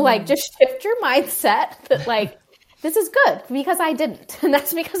 So like just shift your mindset that like this is good, because I didn't, and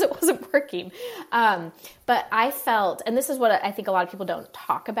that's because it wasn't working. But I felt, and this is what I think a lot of people don't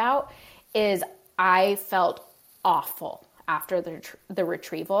talk about, is I felt awful after the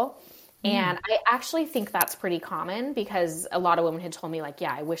retrieval. And I actually think that's pretty common, because a lot of women had told me like,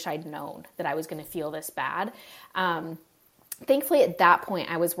 yeah, I wish I'd known that I was going to feel this bad. Thankfully at that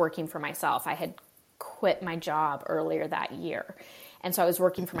point I was working for myself. I had quit my job earlier that year. And so I was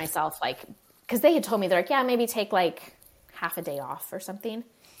working for myself, like, cause they had told me, they're like, yeah, maybe take like half a day off or something.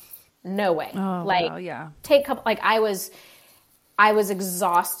 No way. Oh, like wow, yeah. Take a couple, like I was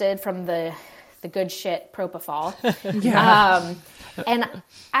exhausted from the good shit propofol. Yeah. And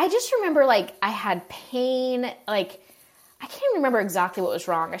I just remember like I had pain, like I can't remember exactly what was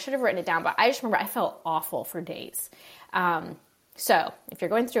wrong. I should have written it down, but I just remember I felt awful for days. So if you're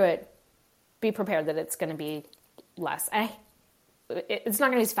going through it, be prepared that it's going to be less. It's not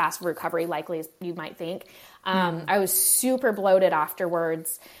going to be as fast of a recovery likely as you might think. I was super bloated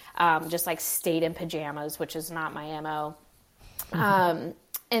afterwards, just like stayed in pajamas, which is not my MO.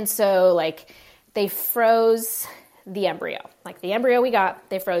 And so like they froze the embryo. Like the embryo we got,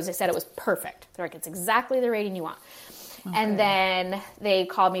 they froze. They said it was perfect. They're like, it's exactly the rating you want. Okay. And then they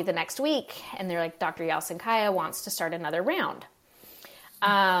called me the next week and they're like, Dr. Yalcinkaya wants to start another round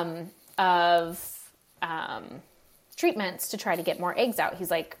of treatments to try to get more eggs out.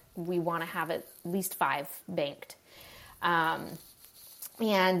 He's like, we want to have at least 5 banked.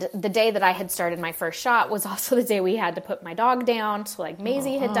 And the day that I had started my first shot was also the day we had to put my dog down. So like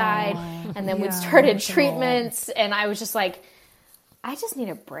Maisie had died, and then we'd started treatments, and I was just like, I just need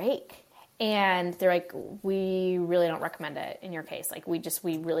a break. And they're like, we really don't recommend it in your case. Like we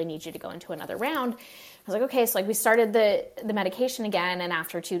really need you to go into another round. I was like, okay. So like we started the medication again. And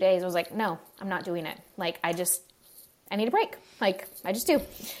after 2 days I was like, no, I'm not doing it. Like I need a break. Like I just do.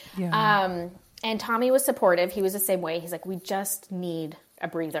 Yeah. And Tommy was supportive. He was the same way. He's like, we just need a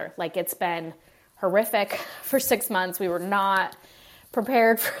breather. Like it's been horrific for 6 months. We were not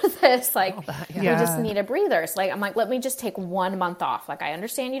prepared for this. Like we just need a breather. So like, I'm like, let me just take 1 month off. Like I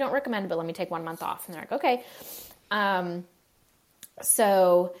understand you don't recommend it, but let me take 1 month off. And they're like, okay.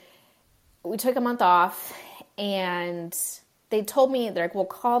 So we took a month off, and they told me, they're like, well,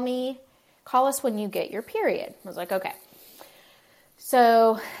 call us when you get your period. I was like, okay.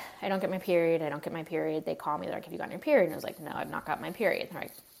 So I don't get my period. They call me. They're like, have you gotten your period? And I was like, no, I've not got my period. And they're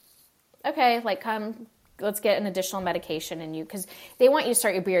like, okay, like come, let's get an additional medication in you. Cause they want you to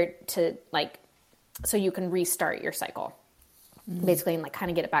start your period to like, so you can restart your cycle basically, and like kind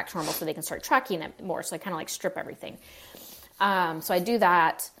of get it back to normal so they can start tracking it more. So I kind of like strip everything. So I do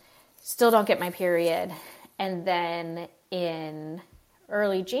that, still don't get my period. And then in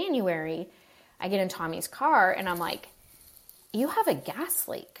early January, I get in Tommy's car and I'm like, you have a gas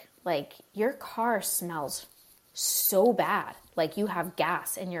leak. Like your car smells so bad. Like you have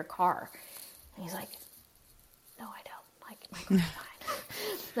gas in your car. And he's like, no, I don't. Like my car's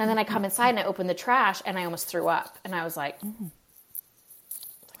fine. And then I come inside and I open the trash and I almost threw up. And I was like,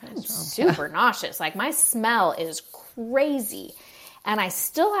 I'm super nauseous. Like my smell is crazy. And I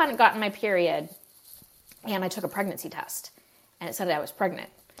still hadn't gotten my period. And I took a pregnancy test and it said that I was pregnant.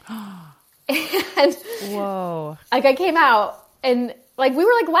 And whoa, like I came out and like we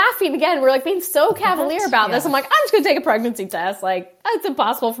were like laughing again. We were like being so cavalier about this. I'm like, I'm just gonna take a pregnancy test. Like it's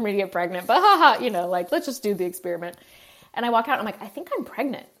impossible for me to get pregnant, but haha, like let's just do the experiment. And I walk out and I'm like, I think I'm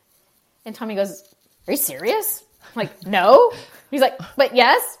pregnant. And Tommy goes, are you serious? I'm like, no. He's like, but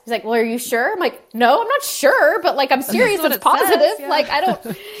yes. He's like, well, are you sure? I'm like, no, I'm not sure, but like, I'm serious. It's positive. Says, yeah. Like, I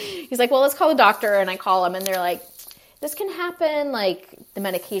don't, he's like, well, let's call the doctor. And I call him and they're like, this can happen. Like the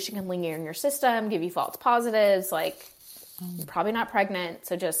medication can linger in your system, give you false positives. Like you're probably not pregnant.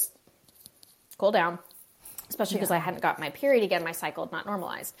 So just cool down, especially because I hadn't got my period again. My cycle had not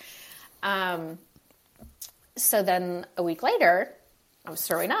normalized. So then a week later I was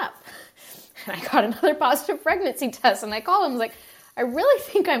throwing up. And I got another positive pregnancy test and I called him. I was like, I really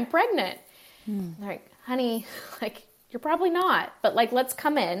think I'm pregnant. They're like, honey, like, you're probably not, but like, let's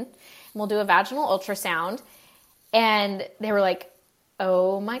come in and we'll do a vaginal ultrasound. And they were like,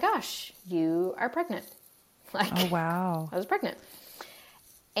 oh my gosh, you are pregnant. Like, oh, wow. I was pregnant.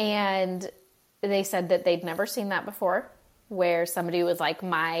 And they said that they'd never seen that before, where somebody with like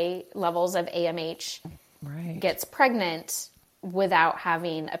my levels of AMH gets pregnant without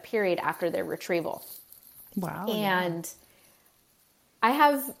having a period after their retrieval. Wow. And I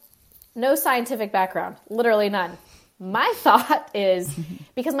have no scientific background, literally none. My thought is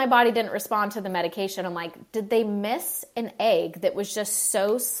because my body didn't respond to the medication, I'm like, did they miss an egg that was just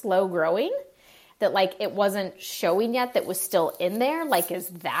so slow growing that like it wasn't showing yet that was still in there? Like, is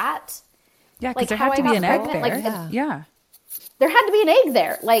that? Yeah, because like there had to be an egg there. Like, yeah. There had to be an egg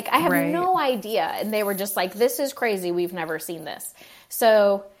there. Like, I have no idea. And they were just like, this is crazy. We've never seen this.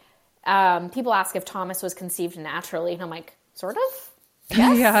 So people ask if Thomas was conceived naturally. And I'm like, sort of?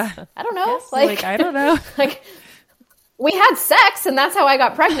 Yes. Yeah. I don't know. Yes. Like, I don't know. Like, we had sex and that's how I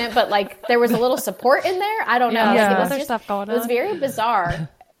got pregnant. But like, there was a little support in there. I don't know. Yeah. Like, it was other stuff going on. It was very bizarre.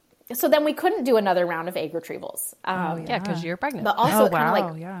 So then we couldn't do another round of egg retrievals. Yeah, because you're pregnant. But also kind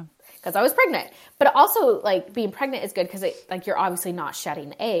of like, because I was pregnant. But also, like, being pregnant is good because like you're obviously not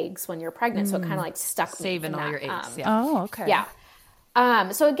shedding eggs when you're pregnant, so it kind of like stuck saving all your eggs. Oh, okay. Yeah.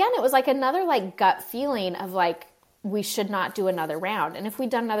 So again, it was like another like gut feeling of like we should not do another round, and if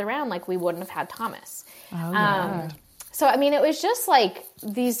we'd done another round, like we wouldn't have had Thomas. Oh, yeah. So I mean, it was just like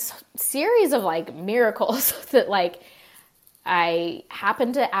these series of like miracles that like I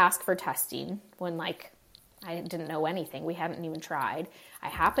happened to ask for testing when like I didn't know anything. We hadn't even tried. I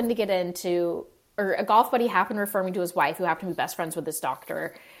happened to get into, or a golf buddy happened to refer me to his wife, who happened to be best friends with this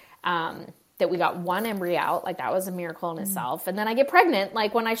doctor, that we got one embryo out. Like, that was a miracle in itself. And then I get pregnant,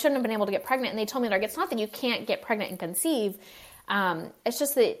 like, when I shouldn't have been able to get pregnant. And they told me, like, it's not that you can't get pregnant and conceive. It's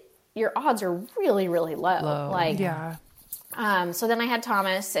just that your odds are really, really low. Like, so then I had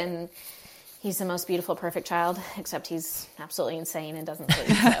Thomas, and he's the most beautiful, perfect child, except he's absolutely insane and doesn't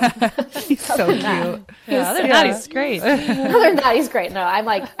sleep. So. He's so cute. Other than that, he's great. Other than that, he's great. No, I'm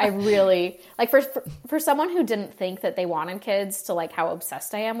like, I really, like, for someone who didn't think that they wanted kids to, like, how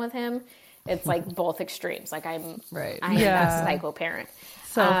obsessed I am with him, it's, like, both extremes. Like, I'm a psycho parent.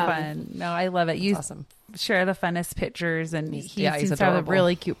 So fun. No, I love it. You awesome. Share the funnest pictures, and he seems to have a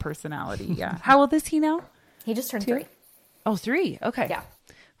really cute personality. Yeah. How old is he now? He just turned 3. Oh, 3. Okay. Yeah.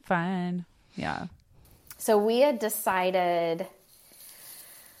 Fun. Yeah. So we had decided,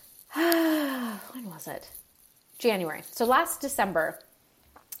 when was it? January. So last December,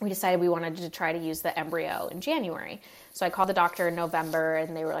 we decided we wanted to try to use the embryo in January. So I called the doctor in November,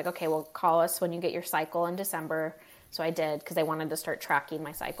 and they were like, okay, well, call us when you get your cycle in December. So I did, because they wanted to start tracking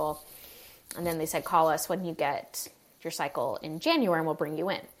my cycle. And then they said, call us when you get your cycle in January, and we'll bring you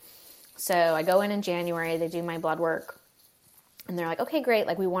in. So I go in January, they do my blood work. And they're like, okay, great.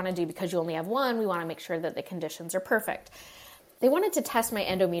 Like, we want to do, because you only have one, we want to make sure that the conditions are perfect. They wanted to test my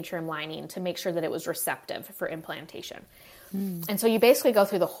endometrium lining to make sure that it was receptive for implantation. And so you basically go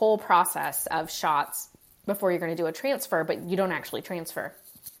through the whole process of shots before you're going to do a transfer, but you don't actually transfer.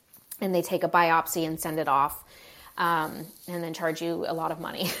 And they take a biopsy and send it off, and then charge you a lot of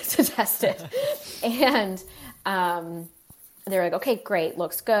money to test it. And they're like, okay, great.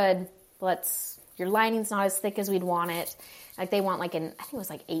 Looks good. Your lining's not as thick as we'd want it. Like, they want like I think it was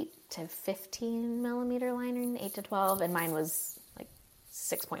like 8 to 15 millimeter lining, 8 to 12. And mine was like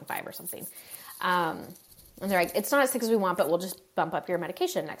 6.5 or something. And they're like, it's not as thick as we want, but we'll just bump up your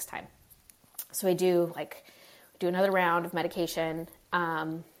medication next time. So we do another round of medication,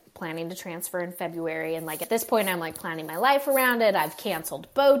 planning to transfer in February. And like, at this point, I'm like planning my life around it. I've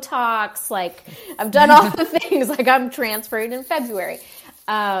canceled Botox. Like, I've done all the things. Like, I'm transferring in February.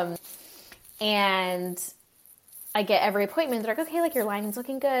 And I get every appointment. They're like, okay, like, your lining's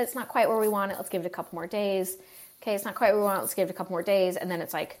looking good. It's not quite where we want it. Let's give it a couple more days. Okay, it's not quite where we want it. Let's give it a couple more days. And then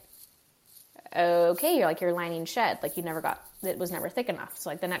it's like, okay, you're like, your lining shed. Like, it was never thick enough. So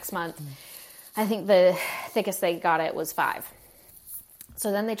like the next month, I think the thickest they got it was 5.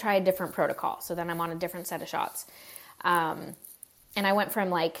 So then they try a different protocol. So then I'm on a different set of shots. And I went from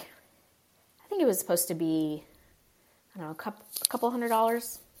like, I think it was supposed to be I don't know, a couple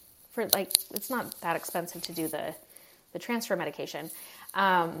 $100 for like, it's not that expensive to do the transfer medication.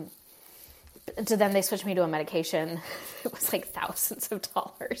 So then they switched me to a medication. It was like thousands of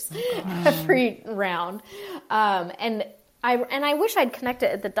dollars every round. And I wish I'd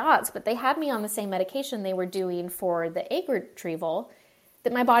connected the dots, but they had me on the same medication they were doing for the egg retrieval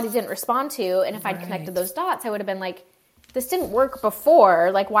that my body didn't respond to. And if I'd connected those dots, I would have been like, this didn't work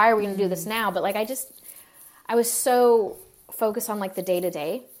before. Like, why are we going to do this now? But like, I was so focused on like the day to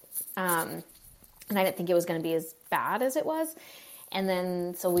day. And I didn't think it was going to be as bad as it was. And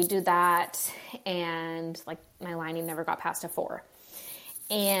then, so we do that, and like my lining never got past a 4.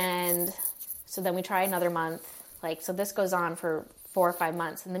 And so then we try another month. Like, so this goes on for 4 or 5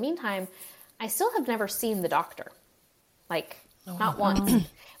 months. In the meantime, I still have never seen the doctor. Like, not once.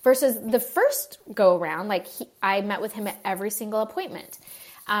 Versus the first go around, like I met with him at every single appointment.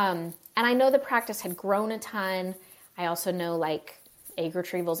 And I know the practice had grown a ton. I also know like egg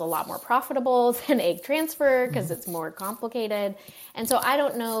retrieval is a lot more profitable than egg transfer because it's more complicated. And so I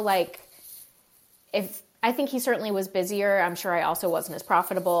don't know, like, I think he certainly was busier. I'm sure I also wasn't as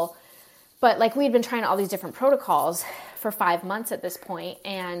profitable. But like we'd been trying all these different protocols for 5 months at this point,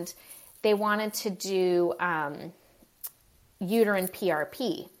 and they wanted to do uterine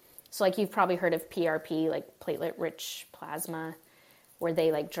PRP. So like you've probably heard of PRP, like platelet-rich plasma, where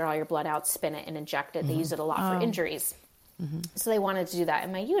they like draw your blood out, spin it, and inject it. They use it a lot for injuries. So they wanted to do that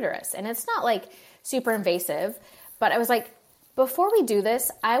in my uterus. And it's not like super invasive, but I was like, before we do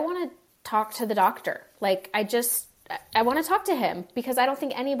this, I want to talk to the doctor. Like I want to talk to him because I don't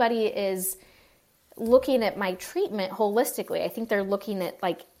think anybody is looking at my treatment holistically. I think they're looking at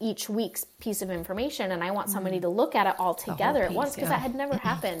like each week's piece of information, and I want somebody to look at it all together at once because that had never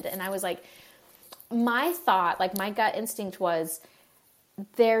happened. And I was like, my thought, like my gut instinct was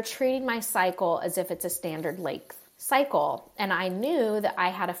they're treating my cycle as if it's a standard length cycle. And I knew that I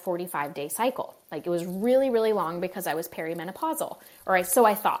had a 45-day cycle. Like it was really, really long because I was perimenopausal, so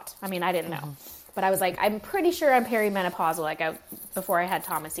I thought. I mean, I didn't know. But I was like, I'm pretty sure I'm perimenopausal, like before I had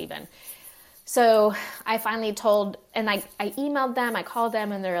Thomas even. So I finally told, and I emailed them, I called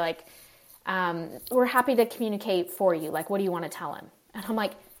them, and they're like, we're happy to communicate for you. Like, what do you want to tell him? And I'm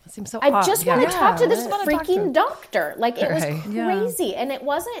like, that seems so I odd. just want to talk to this freaking doctor. Like, it was crazy. Yeah. And it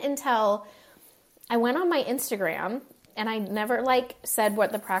wasn't until I went on my Instagram, and I never like said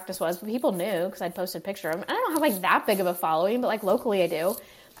what the practice was, but people knew because I'd posted a picture of them. And I don't have like that big of a following, but like locally I do.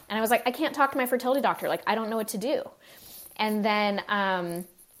 And I was like, I can't talk to my fertility doctor. Like, I don't know what to do. And then I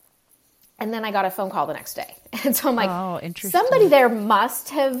got a phone call the next day. And so I'm like, somebody there must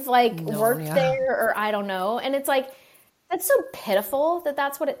have like worked there, or I don't know. And it's like, that's so pitiful that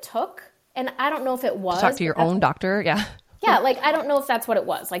that's what it took. And I don't know if it was. To talk to your own doctor. Yeah. Yeah. Like, I don't know if that's what it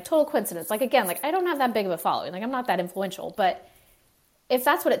was. Like, total coincidence. Like, again, like I don't have that big of a following. Like, I'm not that influential, but if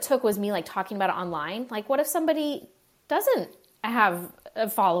that's what it took was me like talking about it online, like what if somebody doesn't have a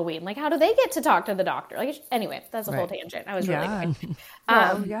following? Like, how do they get to talk to the doctor? Like, anyway, that's a whole tangent. I was really quick.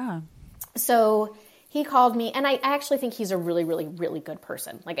 So he called me, and I actually think he's a really, really, really good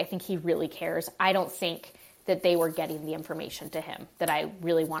person. Like, I think he really cares. I don't think that they were getting the information to him that I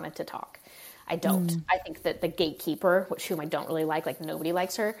really wanted to talk. I don't. I think that the gatekeeper, whom I don't really like nobody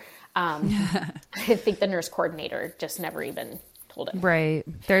likes her. I think the nurse coordinator just never even told him. Right.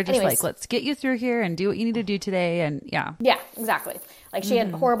 They're just like, let's get you through here and do what you need to do today. And yeah, exactly. Like she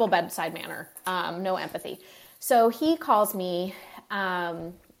had horrible bedside manner, no empathy. So he calls me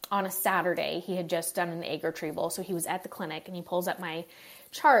on a Saturday. He had just done an egg retrieval. So he was at the clinic, and he pulls up my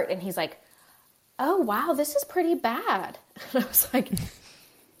chart, and he's like, oh, wow, this is pretty bad. And I was like,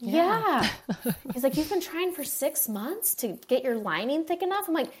 yeah. He's like, you've been trying for 6 months to get your lining thick enough?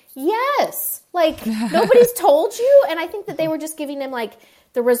 I'm like, yes. Like, nobody's told you? And I think that they were just giving him, like,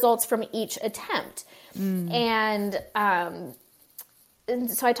 the results from each attempt. And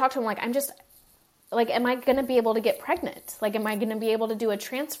so I talked to him, like, I'm just, like, am I going to be able to get pregnant? Like, am I going to be able to do a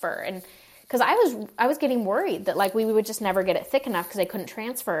transfer? And because I was getting worried that, like, we would just never get it thick enough because I couldn't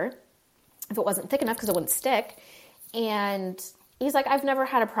transfer if it wasn't thick enough because it wouldn't stick. And he's like, I've never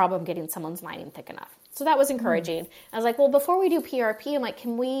had a problem getting someone's lining thick enough. So that was encouraging. I was like, well, before we do PRP, I'm like,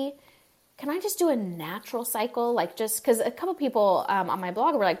 can I just do a natural cycle? Like, just because a couple people on my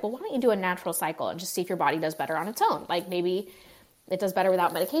blog were like, well, why don't you do a natural cycle and just see if your body does better on its own? Like, maybe it does better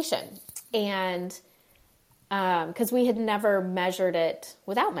without medication. And because we had never measured it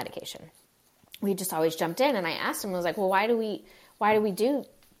without medication. We just always jumped in. And I asked him, I was like, well, why do we do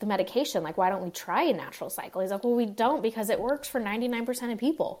the medication? Like, why don't we try a natural cycle? He's like, well, we don't because it works for 99% of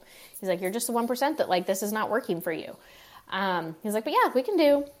people. He's like, you're just the 1% that like, this is not working for you. He's like, but yeah, we can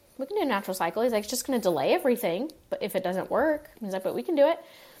we can do a natural cycle. He's like, it's just going to delay everything. But if it doesn't work, he's like, but we can do it.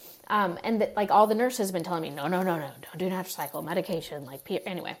 And like all the nurses have been telling me, no, don't do natural cycle, medication,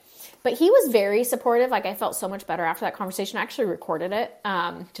 anyway. But he was very supportive. Like I felt so much better after that conversation. I actually recorded it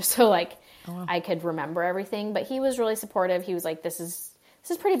just so I could remember everything. But he was really supportive. He was like, this is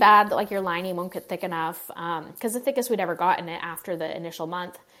pretty bad that like your lining won't get thick enough. Because the thickest we'd ever gotten it after the initial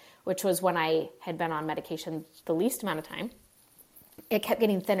month, which was when I had been on medication the least amount of time, it kept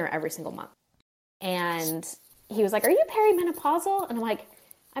getting thinner every single month. And he was like, are you perimenopausal? And I'm like,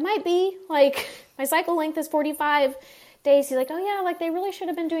 I might be. Like, my cycle length is 45 days. He's like, oh yeah, like they really should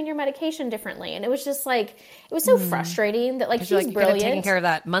have been doing your medication differently. And it was just like, it was so frustrating that like he's brilliant. You could have taken care of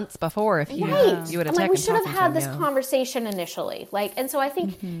that months before if you would have I'm taken. Like, we should have had this conversation initially. Like, and so I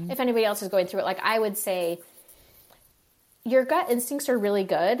think if anybody else is going through it, like I would say, your gut instincts are really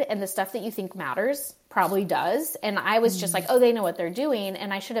good, and the stuff that you think matters probably does. And I was just like, oh, they know what they're doing,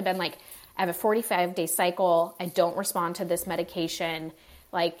 and I should have been like, I have a 45-day cycle. I don't respond to this medication.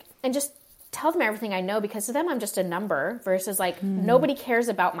 Like, and just tell them everything I know, because to them, I'm just a number versus like, nobody cares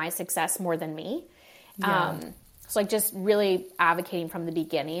about my success more than me. Yeah. So like just really advocating from the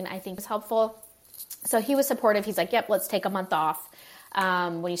beginning, I think is helpful. So he was supportive. He's like, yep, let's take a month off.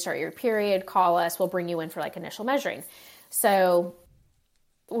 When you start your period, call us. We'll bring you in for like initial measuring. So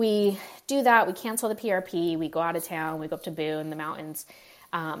we do that. We cancel the PRP. We go out of town. We go up to Boone, the mountains.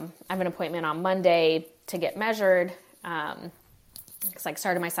 I have an appointment on Monday to get measured. Because I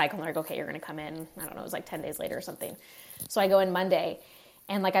started my cycle and they're like, okay, you're going to come in. I don't know, it was like 10 days later or something. So I go in Monday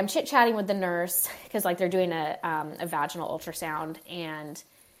and like I'm chit-chatting with the nurse because like they're doing a vaginal ultrasound, and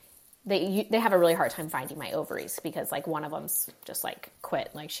they have a really hard time finding my ovaries because like one of them's just like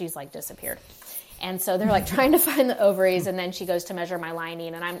quit. Like she's like disappeared. And so they're like trying to find the ovaries, and then she goes to measure my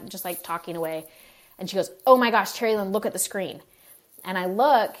lining and I'm just like talking away. And she goes, oh my gosh, TERILYN, look at the screen. And I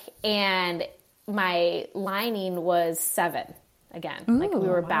look and my lining was 7. Again, ooh, like we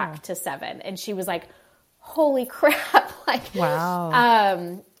were back to 7, and she was like, holy crap. Like, wow.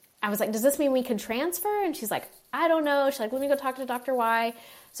 I was like, does this mean we can transfer? And she's like, I don't know. She's like, let me go talk to Dr. Y.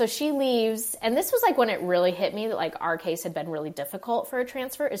 So she leaves. And this was like when it really hit me that like our case had been really difficult for a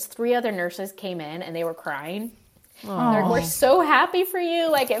transfer, is 3 other nurses came in and they were crying. They're like, we're so happy for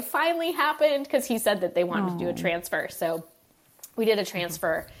you. Like it finally happened, because he said that they wanted to do a transfer. So we did a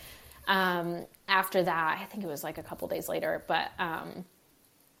transfer. After that, I think it was like a couple days later, but,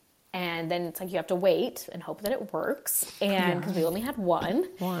 and then it's like, you have to wait and hope that it works. And because we only had one.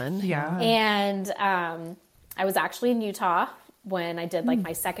 Yeah. And, I was actually in Utah when I did like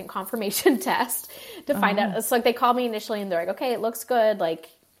my second confirmation test to find out. It's like, they called me initially and they're like, okay, it looks good. Like,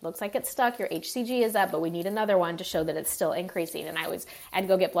 looks like it's stuck. Your HCG is up, but we need another one to show that it's still increasing. And I had to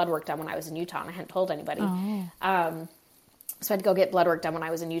go get blood work done when I was in Utah, and I hadn't told anybody. So I had to go get blood work done when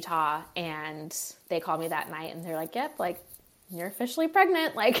I was in Utah, and they called me that night and they're like, yep, like you're officially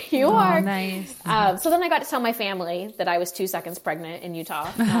pregnant. Like you are. Nice. So then I got to tell my family that I was 2 seconds pregnant in Utah.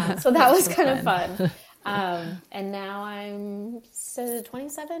 So that was kind of fun. And now I'm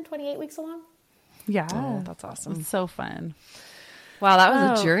 27, 28 weeks along. Yeah. Oh, that's awesome. It's so fun. Wow,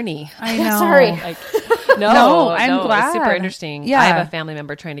 that was a journey. I know. Sorry. Like, I'm glad. It's super interesting. Yeah. I have a family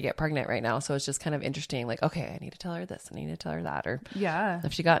member trying to get pregnant right now, so it's just kind of interesting. Like, okay, I need to tell her this, I need to tell her that, or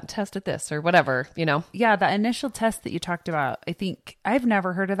if she got tested this or whatever, you know. Yeah, the initial test that you talked about, I think I've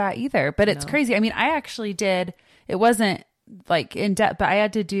never heard of that either, but it's crazy. I mean, I actually did. It wasn't like in depth, but I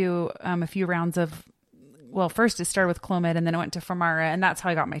had to do a few rounds of. Well, first it started with Clomid, and then I went to Femara, and that's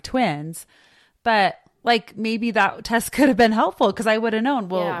how I got my twins. But like maybe that test could have been helpful, because I would have known,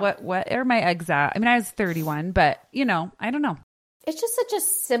 well, what are my eggs at? I mean, I was 31, but you know, I don't know. It's just such a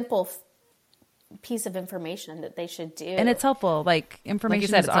simple piece of information that they should do. And it's helpful. Like information, like you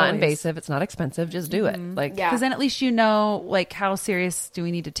said, is it's not invasive. It's not expensive. Just do it. Like, because then at least you know, like, how serious do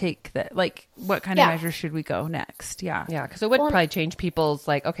we need to take that? Like, what kind of measures should we go next? Yeah. Yeah. Because it would probably change people's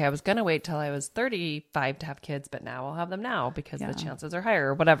like, okay, I was going to wait till I was 35 to have kids, but now I'll have them now because the chances are higher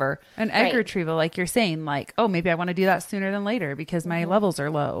or whatever. An egg retrieval, like you're saying, like, oh, maybe I want to do that sooner than later because my levels are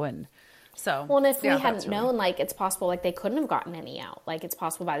low. And so, well, and if we hadn't known, like, it's possible, like, they couldn't have gotten any out. Like, it's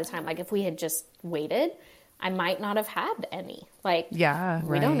possible by the time, like, if we had just waited, I might not have had any. Like, we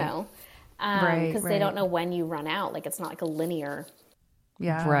don't know. Because they don't know when you run out. Like, it's not like a linear.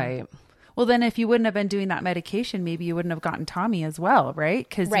 Yeah. Right. Well, then if you wouldn't have been doing that medication, maybe you wouldn't have gotten Tommy as well, right?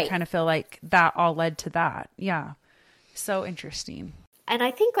 Because you kind of feel like that all led to that. Yeah. So interesting. And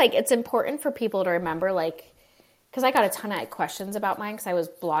I think, like, it's important for people to remember, like, because I got a ton of questions about mine because I was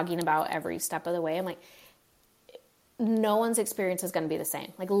blogging about every step of the way. I'm like, no one's experience is going to be the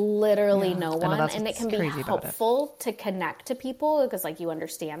same. Like literally no one. And it can be helpful to connect to people because like you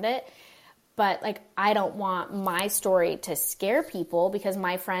understand it. But like, I don't want my story to scare people because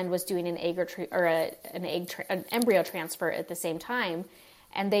my friend was doing an embryo transfer at the same time.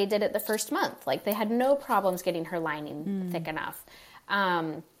 And they did it the first month. Like they had no problems getting her lining thick enough.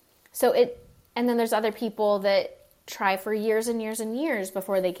 And then there's other people that try for years and years and years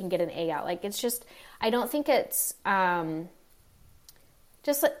before they can get an egg out. Like it's just, I don't think it's,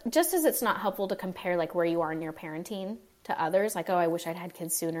 just as it's not helpful to compare like where you are in your parenting to others, like, oh, I wish I'd had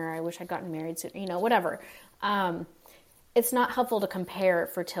kids sooner. I wish I'd gotten married sooner, whatever. It's not helpful to compare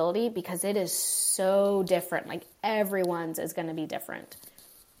fertility because it is so different. Like everyone's is going to be different.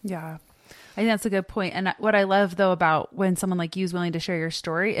 Yeah. I think that's a good point. And what I love though about when someone like you is willing to share your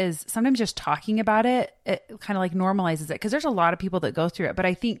story is sometimes just talking about it, it kind of like normalizes it. Cause there's a lot of people that go through it, but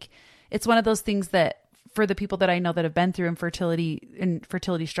I think it's one of those things that for the people that I know that have been through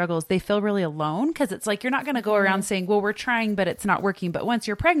infertility struggles, they feel really alone. Cause it's like, you're not going to go around saying, well, we're trying, but it's not working. But once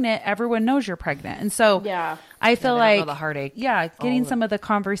you're pregnant, everyone knows you're pregnant. And so I feel like the heartache, getting some of the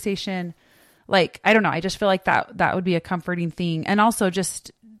conversation, like, I don't know. I just feel like that would be a comforting thing. And also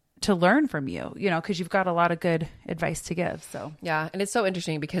just to learn from you, cause you've got a lot of good advice to give. So yeah. And it's so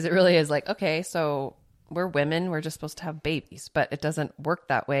interesting because it really is like, okay, so we're women, we're just supposed to have babies, but it doesn't work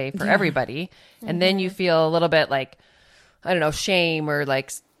that way for everybody. And then you feel a little bit like, I don't know, shame or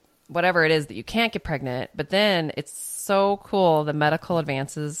like whatever it is that you can't get pregnant. But then it's so cool, the medical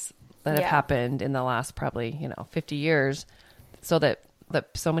advances that have happened in the last probably, 50 years so that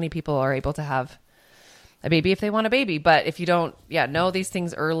so many people are able to have a baby if they want a baby. But if you don't know these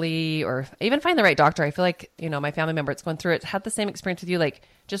things early or even find the right doctor, I feel like, my family member that's going through it had the same experience with you, like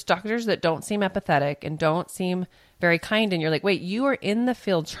just doctors that don't seem empathetic and don't seem very kind. And you're like, wait, you are in the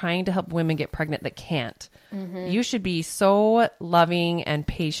field trying to help women get pregnant that can't. You should be so loving and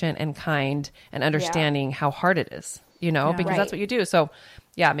patient and kind and understanding how hard it is, because that's what you do. So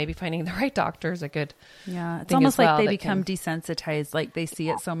maybe finding the right doctor is a good it's almost like they become desensitized, like they see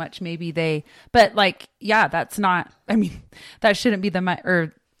it so much, but like, that's not, I mean, that shouldn't be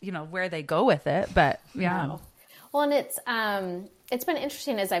where they go with it, but No. Well, and it's been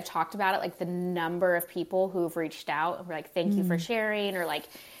interesting as I've talked about it, like the number of people who've reached out and were like, thank you for sharing, or like,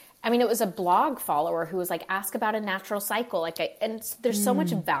 I mean, it was a blog follower who was like, ask about a natural cycle. And there's so much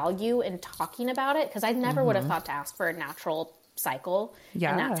value in talking about it. Cause I never would have thought to ask for a natural cycle.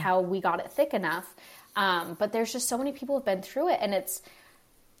 And that's how we got it thick enough. But there's just so many people have been through it, and it's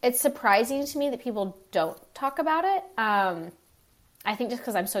surprising to me that people don't talk about it. I think just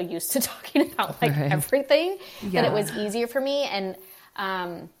because I'm so used to talking about everything that it was easier for me. And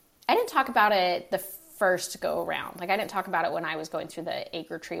I didn't talk about it the first go around. Like I didn't talk about it when I was going through the egg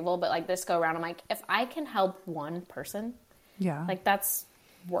retrieval, but like this go around, I'm like, if I can help one person, like that's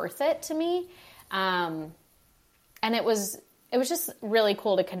worth it to me. And it was just really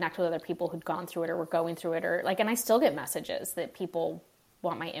cool to connect with other people who'd gone through it or were going through it, or like, and I still get messages that people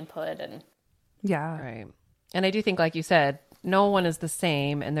want my input and. Right. And I do think, like you said, no one is the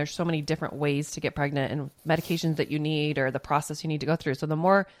same, and there's so many different ways to get pregnant and medications that you need or the process you need to go through. So the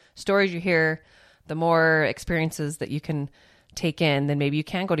more stories you hear, the more experiences that you can take in, then maybe you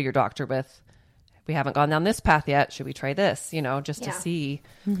can go to your doctor with, we haven't gone down this path yet. Should we try this? Just to see,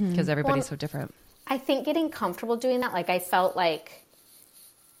 because everybody's so different. I think getting comfortable doing that, like I felt like,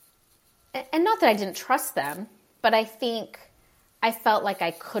 and not that I didn't trust them, but I think I felt like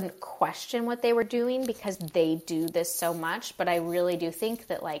I couldn't question what they were doing because they do this so much. But I really do think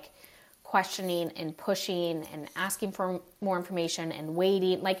that like questioning and pushing and asking for more information and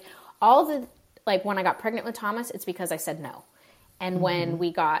waiting, like all the, like when I got pregnant with Thomas, it's because I said no. And when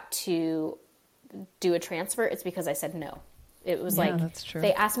we got to do a transfer, it's because I said no. It was like,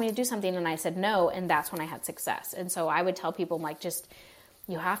 they asked me to do something and I said no. And that's when I had success. And so I would tell people like, just,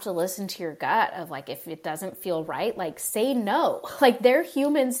 you have to listen to your gut of like, if it doesn't feel right, like say no. Like they're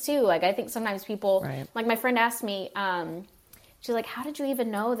humans too. Like I think sometimes people, like my friend asked me, she's like, how did you even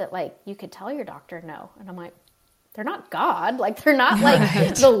know that like you could tell your doctor no? And I'm like, they're not God. Like they're not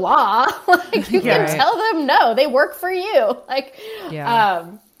like the law. Like you can tell them no, they work for you. Like,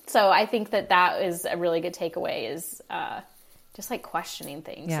 so I think that is a really good takeaway is, just like questioning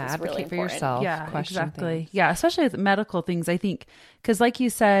things. Yeah, is advocate really for important. yourself. Yeah, exactly. Things. Yeah, especially with medical things, I think, because like you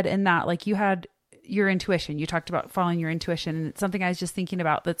said in that, like you had your intuition. You talked about following your intuition, and it's something I was just thinking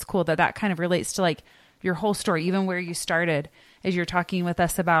about. That's cool that kind of relates to like your whole story, even where you started, as you're talking with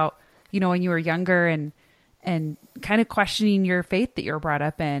us about, when you were younger and kind of questioning your faith that you're brought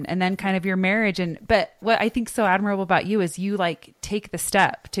up in, and then kind of your marriage. But what I think so admirable about you is you like take the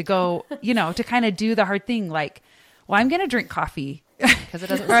step to go, to kind of do the hard thing, like, well, I'm going to drink coffee. Because it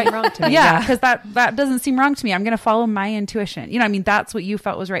doesn't seem wrong to me. Yeah, because that doesn't seem wrong to me. I'm going to follow my intuition. You know, I mean, that's what you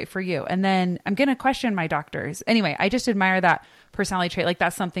felt was right for you. And then I'm going to question my doctors. Anyway, I just admire that personality trait. Like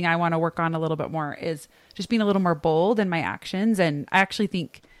that's something I want to work on a little bit more, is just being a little more bold in my actions. And I actually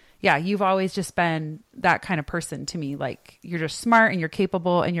think, yeah, you've always just been that kind of person to me. Like you're just smart and you're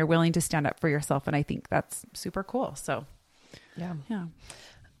capable and you're willing to stand up for yourself. And I think that's super cool. So yeah. Yeah.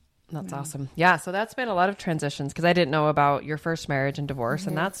 That's awesome. Yeah. So that's been a lot of transitions, because I didn't know about your first marriage and divorce.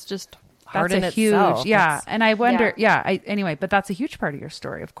 And that's just hard in itself. Yeah. And I wonder, anyway, but that's a huge part of your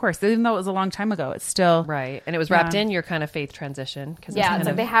story, of course. Even though it was a long time ago, it's still. Right. And it was wrapped in your kind of faith transition. Because it's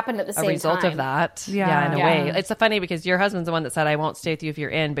like they happened at the same time. A result of that. Yeah. In a way. It's funny because your husband's the one that said, I won't stay with you if you're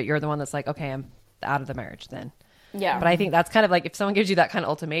in, but you're the one that's like, okay, I'm out of the marriage then. Yeah. But I think that's kind of like, if someone gives you that kind of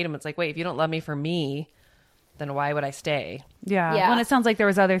ultimatum, it's like, wait, if you don't love me for me, then why would I stay? Yeah. Well, and it sounds like there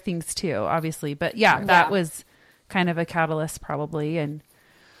was other things too, obviously, but that was kind of a catalyst probably. And,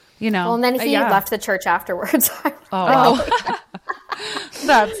 you know, well, and then he left the church afterwards. That's funny.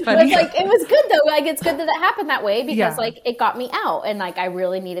 But it was good though. Like, it's good that it happened that way, because it got me out, and like, I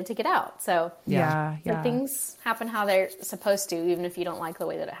really needed to get out. So so things happen how they're supposed to, even if you don't like the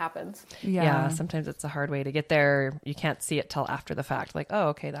way that it happens. Yeah. Sometimes it's a hard way to get there. You can't see it till after the fact. Like, oh,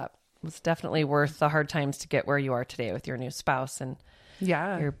 okay, that was definitely worth the hard times to get where you are today with your new spouse and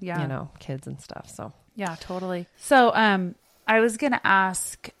your, you know, kids and stuff. So yeah, totally. So, I was going to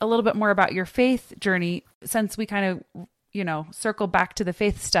ask a little bit more about your faith journey, since we kind of, you know, circle back to the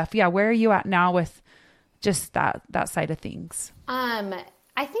faith stuff. Yeah. Where are you at now with just that side of things? I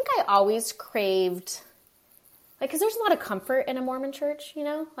think I always craved, like, because there's a lot of comfort in a Mormon church, you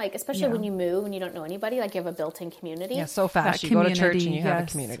know, like, especially when you move and you don't know anybody, like, you have a built-in community. Yeah, so fast. You go to church and you have a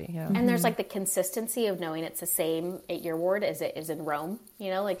community. Yeah. And there's, like, the consistency of knowing it's the same at your ward as it is in Rome, you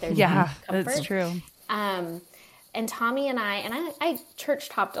know, like, there's comfort. That's true. And Tommy and I church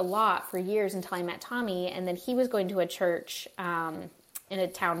hopped a lot for years until I met Tommy, and then he was going to a church in a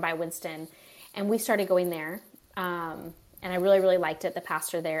town by Winston, and we started going there, and I really, really liked it. The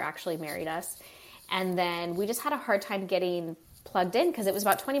pastor there actually married us. And then we just had a hard time getting plugged in, because it was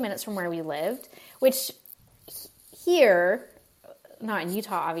about 20 minutes from where we lived, which here, not in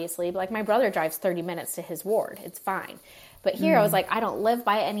Utah, obviously, but like my brother drives 30 minutes to his ward. It's fine. But here I was like, I don't live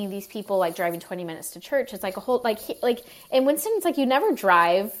by any of these people, like driving 20 minutes to church. It's like a whole, like in Winston, it's like you never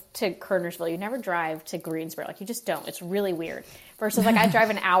drive to Kernersville. You never drive to Greensboro. Like you just don't. It's really weird. Versus like I drive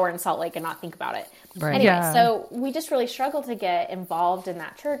an hour in Salt Lake and not think about it. Right. Anyway, so we just really struggled to get involved in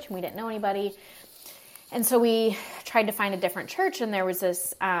that church, and we didn't know anybody. And so we tried to find a different church, and there was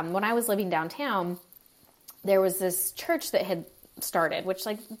this, when I was living downtown, there was this church that had started, which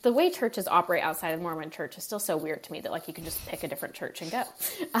like the way churches operate outside of Mormon church is still so weird to me, that like you can just pick a different church and go.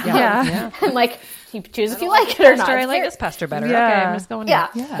 And like you choose if you like it or not. I like this pastor better. Okay, I'm just going.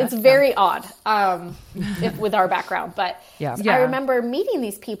 It's very odd with our background. But I remember meeting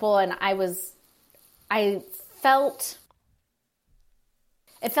these people, and it felt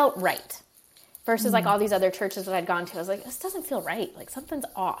right. Versus like all these other churches that I'd gone to, I was like, this doesn't feel right. Like something's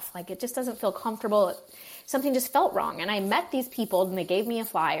off. Like it just doesn't feel comfortable. Something just felt wrong. And I met these people, and they gave me a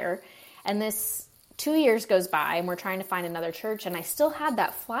flyer. And this 2 years goes by, and we're trying to find another church. And I still had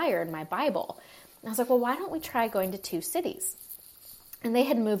that flyer in my Bible. And I was like, well, why don't we try going to 2 cities? And they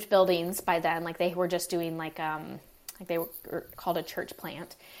had moved buildings by then. Like they were just doing like they were called a church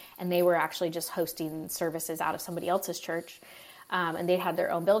plant. And they were actually just hosting services out of somebody else's church. And they had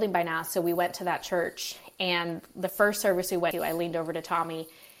their own building by now. So we went to that church, and the first service we went to, I leaned over to Tommy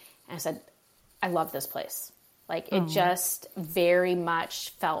and I said, I love this place. Like it just very much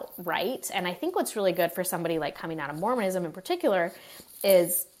felt right. And I think what's really good for somebody like coming out of Mormonism in particular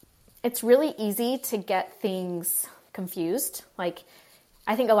is it's really easy to get things confused. Like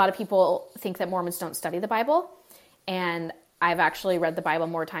I think a lot of people think that Mormons don't study the Bible, and I've actually read the Bible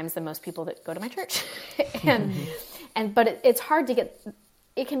more times than most people that go to my church. But it's hard to get,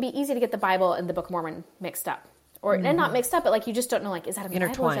 it can be easy to get the Bible and the Book of Mormon mixed up. And not mixed up, but like you just don't know, like, is that in the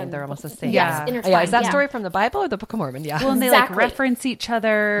Bible? Intertwined, they're almost the same. Yes, intertwined. Yeah, is that story from the Bible or the Book of Mormon? Yeah. Well, and they like reference each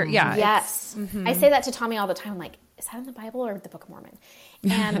other. Yeah. Yes. I say that to Tommy all the time. I'm like, is that in the Bible or the Book of Mormon?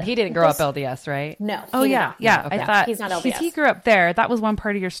 And he didn't grow up LDS, right? No. Oh, yeah. Yeah. Okay. I thought he's not LDS. He grew up there. That was one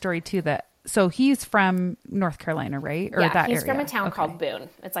part of your story too, so he's from North Carolina, right? Or that he's area? From a town called Boone.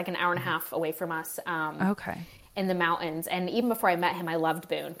 It's like an hour and a half away from us. In the mountains. And even before I met him, I loved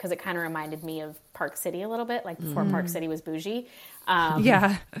Boone because it kind of reminded me of Park City a little bit, like before Park City was bougie.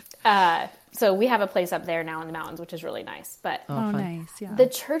 So we have a place up there now in the mountains, which is really nice. But nice. Yeah. The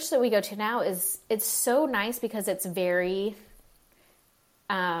church that we go to now it's so nice because it's very,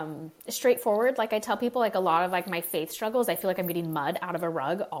 straightforward. Like I tell people, like a lot of like my faith struggles, I feel like I'm getting mud out of a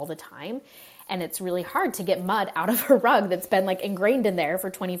rug all the time. And it's really hard to get mud out of a rug that's been like ingrained in there for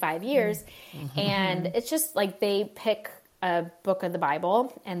 25 years. And it's just like they pick a book of the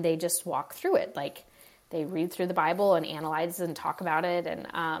Bible and they just walk through it. Like they read through the Bible and analyze and talk about it. And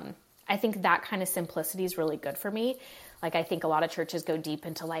I think that kind of simplicity is really good for me. Like I think a lot of churches go deep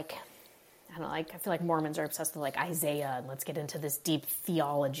into like, I don't know, like I feel like Mormons are obsessed with like Isaiah and let's get into this deep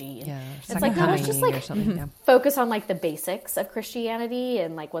theology. And it's like, no, let's just like focus on like the basics of Christianity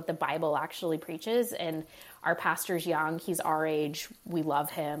and like what the Bible actually preaches. And our pastor's young, he's our age. We love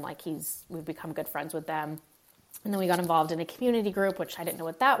him. Like we've become good friends with them. And then we got involved in a community group, which I didn't know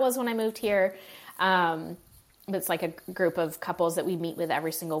what that was when I moved here. It's like a group of couples that we meet with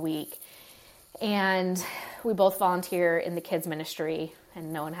every single week. And we both volunteer in the kids ministry,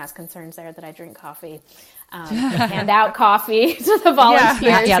 and no one has concerns there that I drink coffee. Hand out coffee to the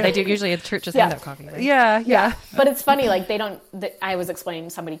volunteers. Yeah, they do. Usually at churches hand out coffee. Right? Yeah. But it's funny, like I was explaining to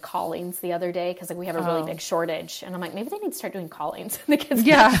somebody callings the other day because like we have a really big shortage, and I'm like, maybe they need to start doing callings in the kids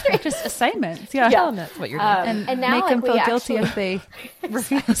ministry. Just assignments. Yeah, tell them that's what you're doing, and now make like, them feel guilty if they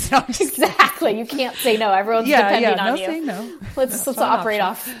refuse. Exactly, you can't say no. Everyone's depending on you. Say no. Let's operate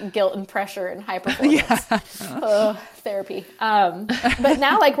off guilt and pressure and high performance. Therapy. But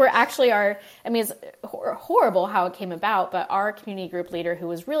now like we're actually it's horrible how it came about, but our community group leader, who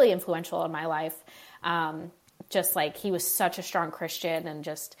was really influential in my life, just like he was such a strong Christian and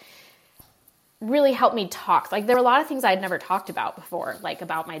just really helped me talk. Like there were a lot of things I'd never talked about before, like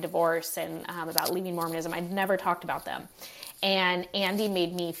about my divorce and about leaving Mormonism. I'd never talked about them. And Andy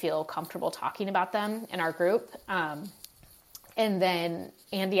made me feel comfortable talking about them in our group. And then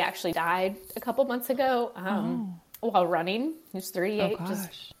Andy actually died a couple months ago while running. He was 38,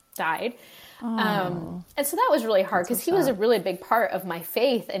 just died. And so that was really hard because he was a really big part of my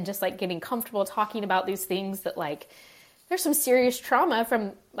faith and just like getting comfortable talking about these things that like there's some serious trauma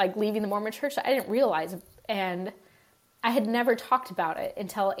from like leaving the Mormon church that I didn't realize. And I had never talked about it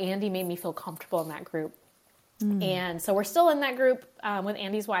until Andy made me feel comfortable in that group. And so we're still in that group with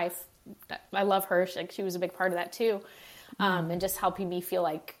Andy's wife. I love her. She was a big part of that too. And just helping me feel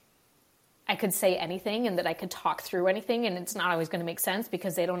like I could say anything and that I could talk through anything, and it's not always going to make sense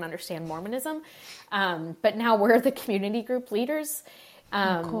because they don't understand Mormonism. But now we're the community group leaders,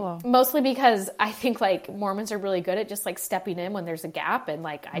 cool. Mostly because I think like Mormons are really good at just like stepping in when there's a gap. And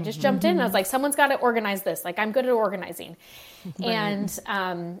like, I just jumped in and I was like, someone's got to organize this. Like I'm good at organizing. Right.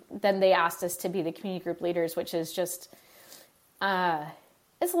 And then they asked us to be the community group leaders, which is just, it's a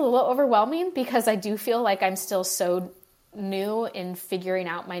little overwhelming because I do feel like I'm still so new in figuring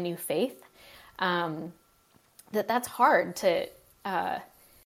out my new faith. That's hard to,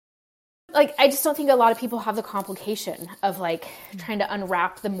 like, I just don't think a lot of people have the complication of like trying to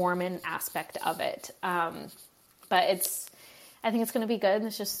unwrap the Mormon aspect of it. But I think it's going to be good.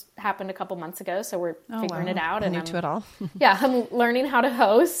 This just happened a couple months ago, so we're figuring it out. And new to it all. I'm learning how to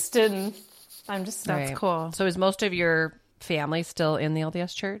host, and I'm just that's cool. So is most of your family still in the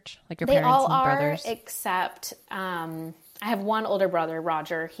LDS church, like your they parents all and brothers? Are, except I have one older brother,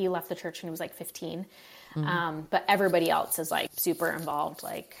 Roger. He left the church when he was like 15. But everybody else is like super involved,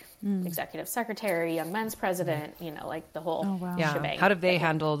 like executive secretary, young men's president, like the whole shebang. How have they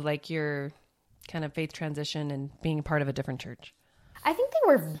handled like your kind of faith transition and being a part of a different church? I think they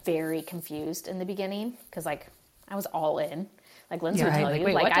were very confused in the beginning because like I was all in. Like Lindsay would tell you,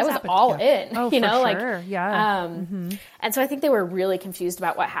 like I was all in, sure. And so I think they were really confused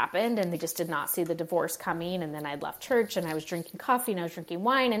about what happened, and they just did not see the divorce coming. And then I'd left church, and I was drinking coffee, and I was drinking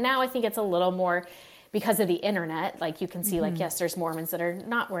wine, and now I think it's a little more because of the internet. Like you can see, like yes, there's Mormons that are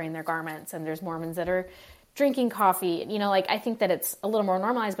not wearing their garments, and there's Mormons that are drinking coffee. Like I think that it's a little more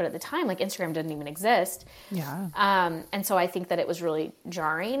normalized, but at the time, like Instagram didn't even exist. And so I think that it was really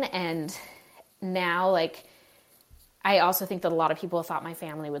jarring, and now like. I also think that a lot of people thought my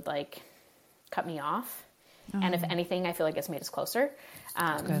family would like cut me off. And if anything, I feel like it's made us closer.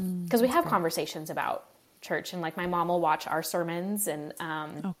 Because we have conversations about church, and like my mom will watch our sermons, and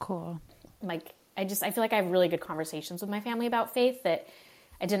cool. Like I feel like I have really good conversations with my family about faith that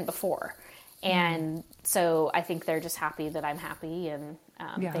I didn't before. And so I think they're just happy that I'm happy, and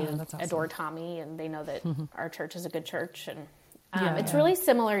they adore Tommy, and they know that our church is a good church. And it's really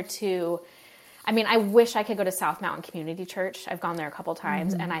similar to, I mean, I wish I could go to South Mountain Community Church. I've gone there a couple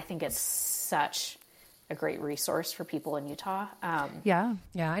times, and I think it's a great resource for people in Utah. Yeah.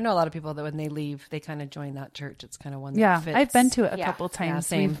 Yeah. I know a lot of people that when they leave, they kind of join that church. It's kind of one that fits. I've been to it a couple times.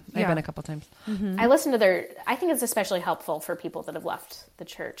 Yeah, same. I've been a couple times. I listened to I think it's especially helpful for people that have left the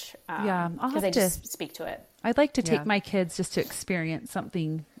church. I'll have because they to just speak to it. I'd like to take my kids just to experience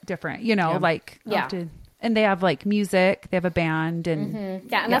something different, like, and they have like music, they have a band and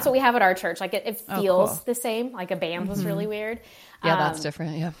that's what we have at our church. Like it feels the same. Like a band was really weird. Yeah. That's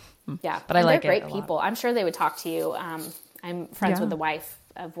different. Yeah. Yeah. But I like they're great it people. I'm sure they would talk to you. I'm friends with the wife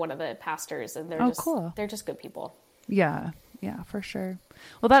of one of the pastors and they're cool. They're just good people. Yeah. Yeah, for sure.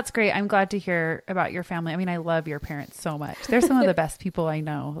 Well, that's great. I'm glad to hear about your family. I mean, I love your parents so much. They're some of the best people I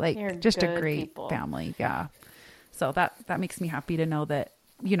know. Like They're just a good great people. family. Yeah. So that makes me happy to know that,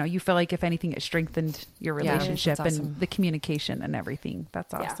 you feel like if anything, it strengthened your relationship that's awesome. and the communication and everything.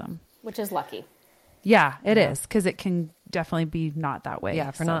 That's awesome. Which is lucky. Yeah, it is. Cause it can definitely be not that way.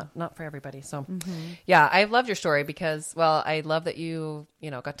 Yeah. Not for everybody. So yeah, I loved your story because, I love that you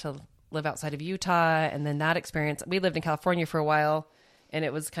got to live outside of Utah and then that experience. We lived in California for a while and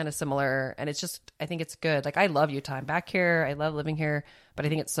it was kind of similar. And it's just, I think it's good. Like I love Utah. I'm back here. I love living here, but I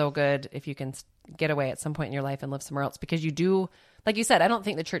think it's so good if you can get away at some point in your life and live somewhere else because you do, like you said, I don't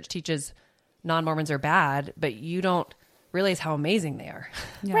think the church teaches non-Mormons are bad, but you don't realize how amazing they are.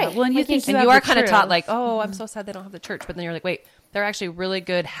 Yeah. Right. Well, and you think and you are kind of taught like, oh, I'm so sad they don't have the church. But then you're like, wait, they're actually really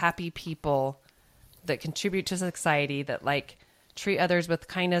good, happy people that contribute to society that like treat others with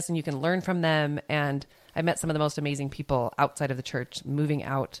kindness and you can learn from them. And I met some of the most amazing people outside of the church moving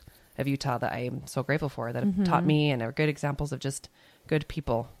out of Utah that I am so grateful for that have taught me and are good examples of just good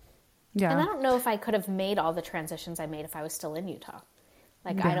people. Yeah. And I don't know if I could have made all the transitions I made if I was still in Utah.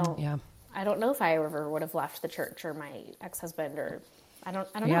 Like I don't know if I ever would have left the church or my ex-husband or I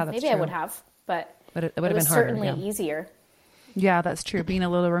don't know. Maybe I would have, but it would have was been harder, certainly easier. Yeah, that's true. Being a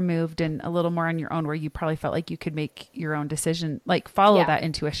little removed and a little more on your own where you probably felt like you could make your own decision, like follow that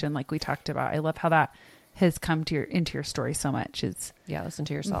intuition like we talked about. I love how that has come to into your story so much. Listen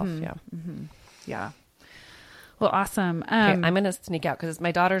to yourself. Yeah. Well, awesome. Okay, I'm going to sneak out because it's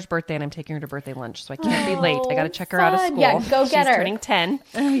my daughter's birthday and I'm taking her to birthday lunch. So I can't be late. I got to check her out of school. Yeah, go get her. She's turning 10.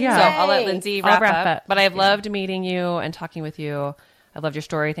 Yeah. So I'll let Lindsay wrap wrap up. up. But I've loved meeting you and talking with you. I loved your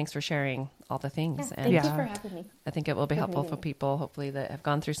story. Thanks for sharing all the things. Thank you for having me. I think it will be helpful for people, hopefully, that have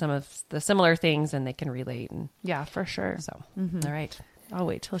gone through some of the similar things and they can relate. And Yeah, for sure. so, all right. I'll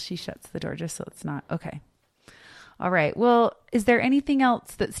wait till she shuts the door just so it's not okay. All right. Well, is there anything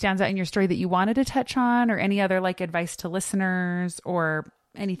else that stands out in your story that you wanted to touch on or any other like advice to listeners or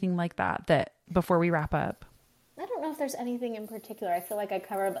anything like that before we wrap up? I don't know if there's anything in particular. I feel like I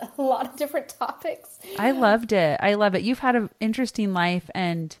covered a lot of different topics. I loved it. I love it. You've had an interesting life.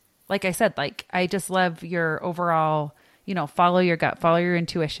 And like I said, like, I just love your overall, follow your gut, follow your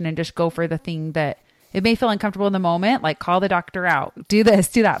intuition and just go for the thing that it may feel uncomfortable in the moment, like call the doctor out, do this,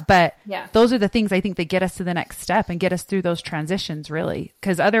 do that. But those are the things I think that get us to the next step and get us through those transitions really.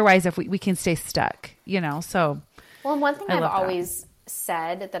 Because otherwise if we can stay stuck, so. Well, and one thing I've always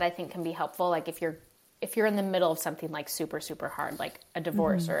said that I think can be helpful, like if you're in the middle of something like super, super hard, like a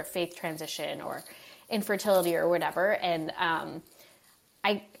divorce or a faith transition or infertility or whatever. And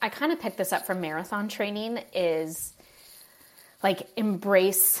I kind of picked this up from marathon training is like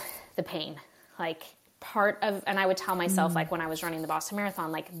embrace the pain. Like and I would tell myself like when I was running the Boston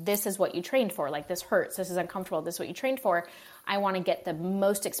Marathon, like this is what you trained for. Like this hurts. This is uncomfortable. This is what you trained for. I want to get the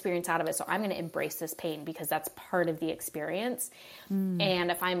most experience out of it. So I'm going to embrace this pain because that's part of the experience.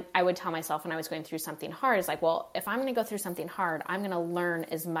 And I would tell myself when I was going through something hard, it's like, well, if I'm going to go through something hard, I'm going to learn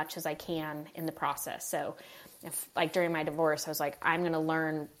as much as I can in the process. So if like during my divorce, I was like, I'm going to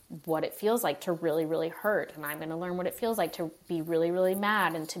learn what it feels like to really, really hurt. And I'm going to learn what it feels like to be really, really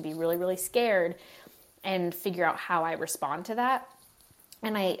mad and to be really, really scared and figure out how I respond to that.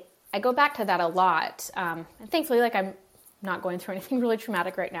 And I go back to that a lot. And thankfully, like I'm not going through anything really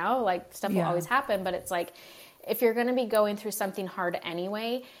traumatic right now. Like stuff will always happen, but it's like, if you're going to be going through something hard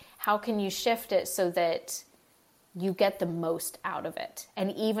anyway, how can you shift it so that you get the most out of it?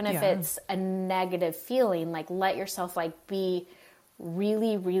 And even if it's a negative feeling, like let yourself like be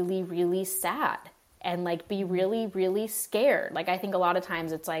really, really, really sad and like be really, really scared. Like I think a lot of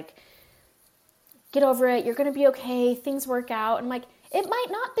times it's like, get over it. You're going to be okay. Things work out. And like, it might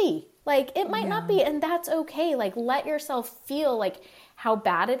not be. Like, it might not be. And that's okay. Like, let yourself feel like how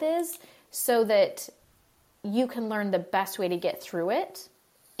bad it is so that you can learn the best way to get through it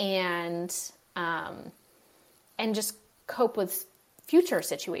and just cope with future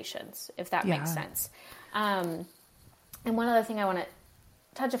situations, if that makes sense. And one other thing I want to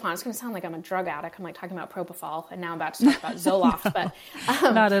touch upon, it's going to sound like I'm a drug addict. I'm like talking about propofol, and now I'm about to talk about Zoloft, but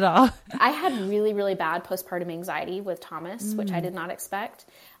not at all. I had really, really bad postpartum anxiety with Thomas, which I did not expect.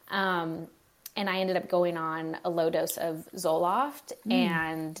 And I ended up going on a low dose of Zoloft,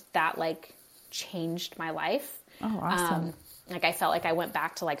 and that like changed my life. Oh, awesome. Like I felt like I went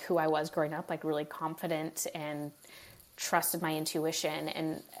back to like who I was growing up, like really confident and trusted my intuition.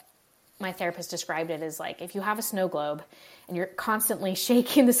 And my therapist described it as like, if you have a snow globe and you're constantly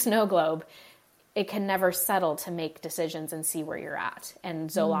shaking the snow globe, it can never settle to make decisions and see where you're at. And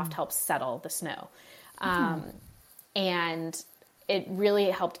Zoloft helps settle the snow. And it really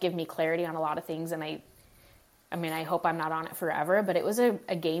helped give me clarity on a lot of things. And I mean, I hope I'm not on it forever, but it was a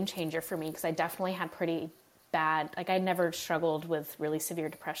game changer for me, because I definitely had pretty bad, like I never struggled with really severe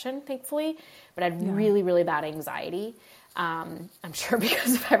depression, thankfully, but I had really, really bad anxiety. I'm sure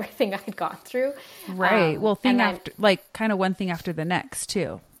because of everything I had gone through. Right. Well, like kind of one thing after the next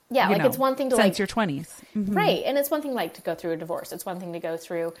too. Yeah. Like it's one thing to since your 20s. Mm-hmm. Right. And it's one thing like to go through a divorce. It's one thing to go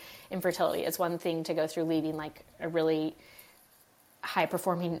through infertility. It's one thing to go through leaving like a really high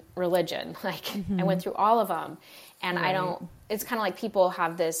performing religion. Like I went through all of them, and it's kind of like people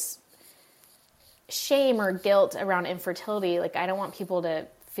have this shame or guilt around infertility. Like I don't want people to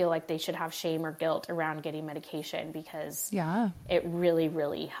feel like they should have shame or guilt around getting medication, because it really,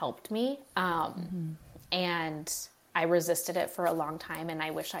 really helped me. And I resisted it for a long time, and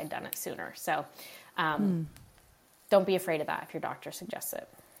I wish I'd done it sooner. So, don't be afraid of that if your doctor suggests it.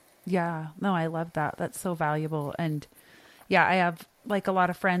 Yeah, no, I love that. That's so valuable. And yeah, I have like a lot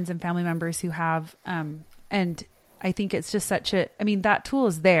of friends and family members who have, and I think it's just that tool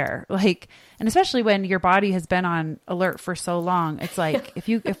is there, like, and especially when your body has been on alert for so long, it's like,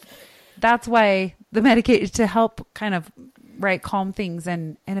 if that's why the medication to help kind of calm things.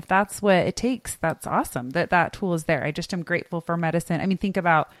 And if that's what it takes, that's awesome that tool is there. I just am grateful for medicine. I mean, think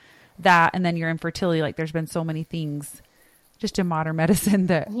about that. And then your infertility, like there's been so many things just in modern medicine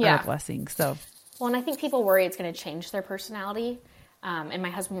that are a blessing. So, well, and I think people worry it's going to change their personality. And my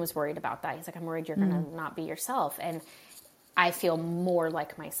husband was worried about that. He's like, I'm worried you're going to not be yourself. And I feel more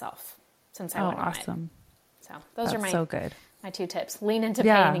like myself since I went on it. Awesome. So those are my 2 tips. Lean into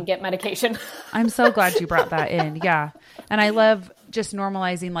pain and get medication. I'm so glad you brought that in. Yeah. And I love just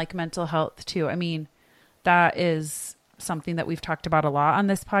normalizing like mental health too. I mean, that is something that we've talked about a lot on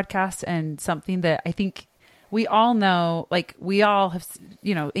this podcast, and something that I think we all know, like we all have,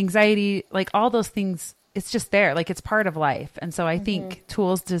 anxiety, like all those things, it's just there, like it's part of life. And so I think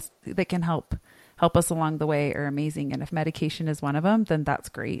tools that can help us along the way are amazing. And if medication is one of them, then that's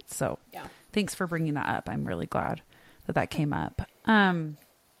great. So thanks for bringing that up. I'm really glad that came up.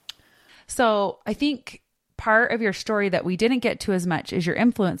 So I think part of your story that we didn't get to as much is your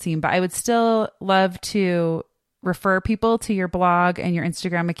influencing, but I would still love to refer people to your blog and your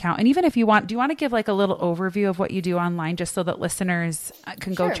Instagram account. And even if you want, do you want to give like a little overview of what you do online, just so that listeners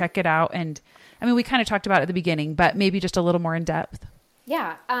can go check it out? And I mean, we kind of talked about it at the beginning, but maybe just a little more in depth.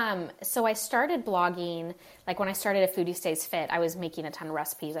 Yeah. So I started blogging, like when I started A Foodie Stays Fit, I was making a ton of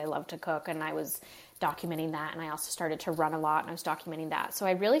recipes. I love to cook, and I was documenting that. And I also started to run a lot, and I was documenting that. So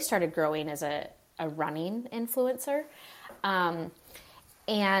I really started growing as a running influencer.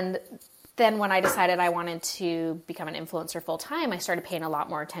 And then when I decided I wanted to become an influencer full time, I started paying a lot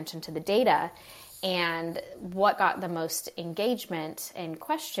more attention to the data. And what got the most engagement and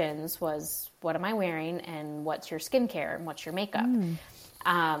questions was, what am I wearing, and what's your skincare, and what's your makeup?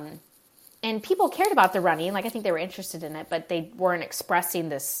 And people cared about the running. Like I think they were interested in it, but they weren't expressing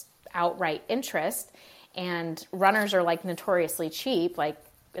this outright interest. And runners are like notoriously cheap. Like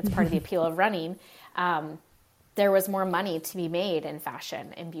it's part of the appeal of running. There was more money to be made in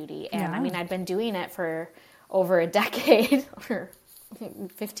fashion and beauty. And I mean, I'd been doing it for over a decade or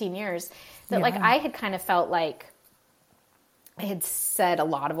 15 years, that like I had kind of felt like I had said a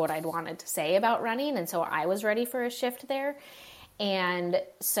lot of what I'd wanted to say about running. And so I was ready for a shift there. And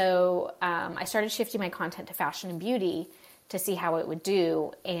so I started shifting my content to fashion and beauty to see how it would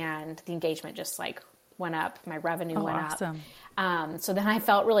do. And the engagement just like went up. My revenue went up. So then I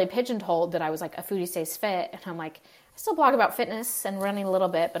felt really pigeonholed that I was like A Foodie Stays Fit. And I'm like, I still blog about fitness and running a little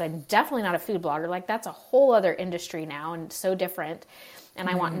bit, but I'm definitely not a food blogger. Like that's a whole other industry now and so different. And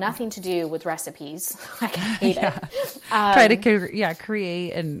I want nothing to do with recipes. Like I hate it. Try to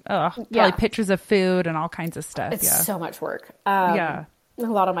create and probably pictures of food and all kinds of stuff. It's so much work. A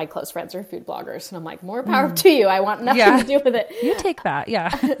lot of my close friends are food bloggers, and I'm like, more power to you. I want nothing to do with it. You take that. Yeah.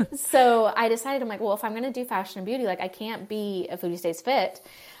 So I decided, I'm like, well, if I'm going to do fashion and beauty, like I can't be A Foodie Stays Fit.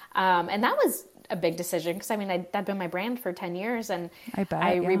 And that was a big decision, because I mean, that'd been my brand for 10 years, and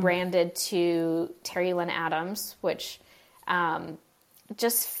I rebranded to TERILYN Adams, which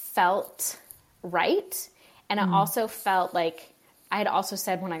just felt right. And it also felt like I had also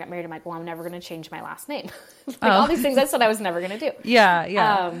said when I got married to Michael, I'm never going to change my last name. All these things I said I was never going to do. Yeah.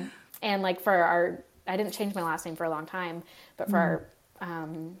 Yeah. And like I didn't change my last name for a long time, but for our, I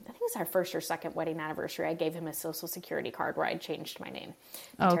think it was our first or second wedding anniversary, I gave him a social security card where I changed my name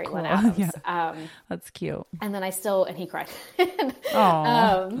to TERILYN cool. Adams. Yeah. That's cute. And then and he cried.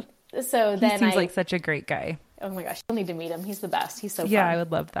 So He then seems like such a great guy. oh my gosh, you'll need to meet him. He's the best. He's so fun. Yeah, I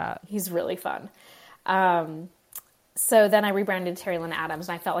would love that. He's really fun. So then I rebranded TERILYN Adams,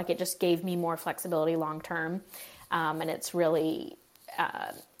 and I felt like it just gave me more flexibility long term. And it's really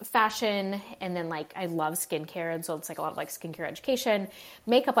fashion, and then like I love skincare, and so it's like a lot of like skincare education,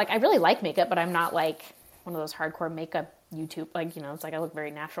 makeup. Like I really like makeup, but I'm not like one of those hardcore makeup YouTube, like, you know, it's like I look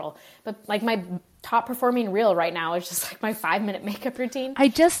very natural. But like my top performing reel right now is just like my 5-minute makeup routine. I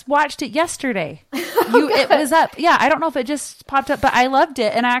just watched it yesterday. It was up. Yeah, I don't know if it just popped up, but I loved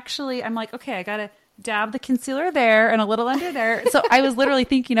it. And actually, I'm like, okay, I gotta dab the concealer there and a little under there. So I was literally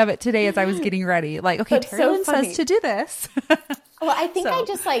thinking of it today as I was getting ready. Like, okay, TERILYN says to do this. Well, I think I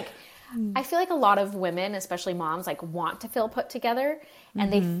just like, I feel like a lot of women, especially moms, like want to feel put together,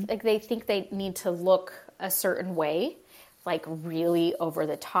 and they think they need to look a certain way, like really over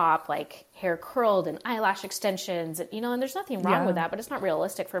the top, like hair curled and eyelash extensions, you know, and there's nothing wrong with that, but it's not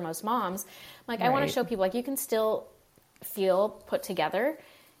realistic for most moms. Like I want to show people like you can still feel put together,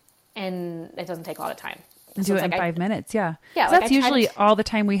 and it doesn't take a lot of time. Do it in 5 minutes. Yeah. Yeah. Like that's usually all the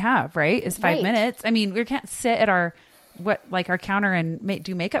time we have, right? Is 5 minutes. I mean, we can't sit at our counter and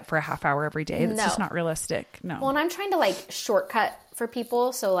do makeup for a half hour every day. That's just not realistic. No. Well, and I'm trying to like shortcut for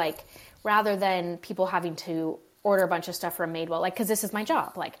people. So like, rather than people having to order a bunch of stuff from Madewell, like, cause this is my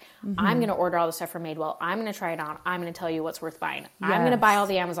job. Like I'm going to order all the stuff from Madewell. I'm going to try it on. I'm going to tell you what's worth buying. Yes. I'm going to buy all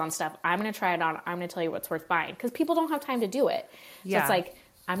the Amazon stuff. I'm going to try it on. I'm going to tell you what's worth buying. Cause people don't have time to do it. So it's like,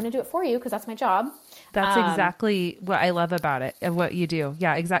 I'm going to do it for you because that's my job. That's exactly what I love about it, of what you do.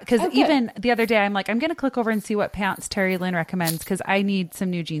 Yeah, exactly. Because even the other day, I'm like, I'm going to click over and see what pants TERILYN recommends because I need some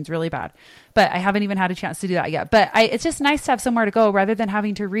new jeans really bad. But I haven't even had a chance to do that yet. But it's just nice to have somewhere to go rather than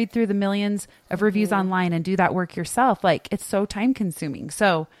having to read through the millions of reviews online and do that work yourself. Like, it's so time consuming.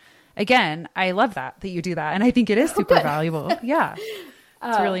 So again, I love that you do that. And I think it is super valuable. Yeah.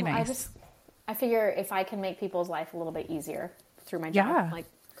 It's really nice. I figure if I can make people's life a little bit easier through my job, like,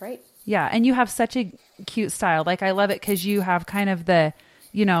 great. Yeah. And you have such a cute style. Like, I love it because you have kind of the,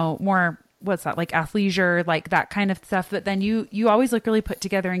 you know, more, what's that, like athleisure, like that kind of stuff. But then you always look really put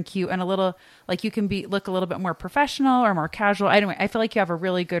together and cute and a little, like you can look a little bit more professional or more casual. Anyway, I feel like you have a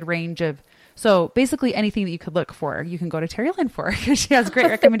really good range of, so basically anything that you could look for, you can go to TERILYN for, because she has great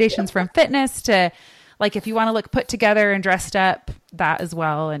recommendations from fitness to like, if you want to look put together and dressed up, that as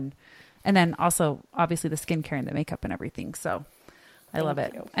well. And then also obviously the skincare and the makeup and everything. So I love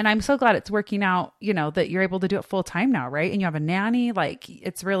it. And I'm so glad it's working out, you know, that you're able to do it full time now, right? And you have a nanny, like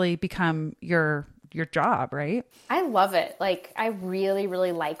it's really become your job, right? I love it. Like I really,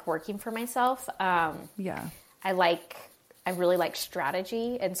 really like working for myself. Yeah. I really like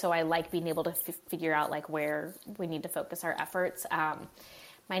strategy. And so I like being able to figure out like where we need to focus our efforts.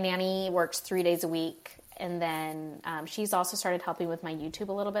 My nanny works 3 days a week. And then she's also started helping with my YouTube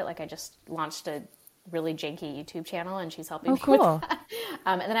a little bit. Like I just launched a really janky YouTube channel and she's helping me with that.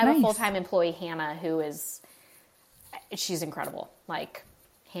 And then I have a full-time employee, Hannah, she's incredible. Like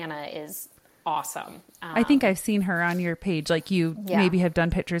Hannah is awesome. I think I've seen her on your page. Like you maybe have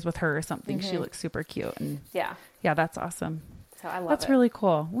done pictures with her or something. She looks super cute. And yeah, that's awesome. So I love That's really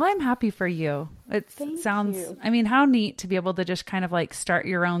cool. Well, I'm happy for you. I mean, how neat to be able to just kind of like start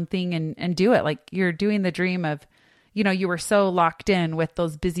your own thing and do it. Like you're doing the dream of, you know, you were so locked in with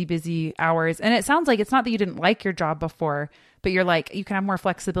those busy hours. And it sounds like it's not that you didn't like your job before, but you're like, you can have more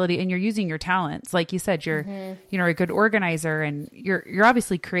flexibility and you're using your talents. Like you said, you're, you know, a good organizer and you're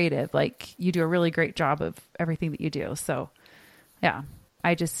obviously creative. Like you do a really great job of everything that you do. So yeah,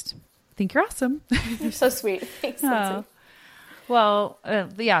 I just think you're awesome. You're so sweet. Thanks, Lindsay. Well,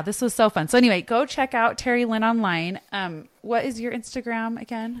 yeah, this was so fun. So anyway, go check out TERILYN online. What is your Instagram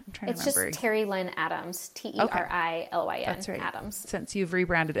again? I'm trying to remember. It's just TERILYN Adams, TERILYN. That's right. Adams. Since you've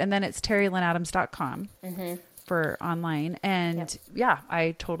rebranded. And then it's TERILYNAdams.com for online. And yeah,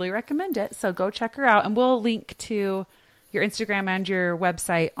 I totally recommend it. So go check her out. And we'll link to your Instagram and your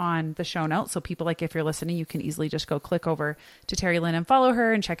website on the show notes. So people, like if you're listening, you can easily just go click over to TERILYN and follow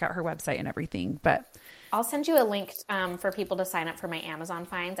her and check out her website and everything. But I'll send you a link for people to sign up for my Amazon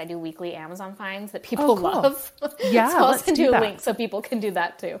finds. I do weekly Amazon finds that people love. Yeah, so I'll send you a link so people can do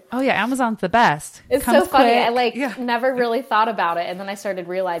that too. Oh yeah, Amazon's the best. It's so funny. I never really thought about it, and then I started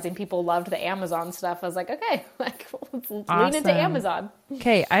realizing people loved the Amazon stuff. I was like, okay, let's lean into Amazon.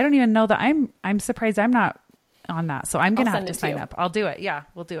 Okay, I don't even know that I'm surprised I'm not on that, so I'm gonna have to sign up. I'll do it. Yeah,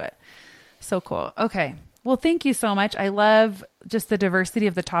 we'll do it. So cool. Okay. Well, thank you so much. I love just the diversity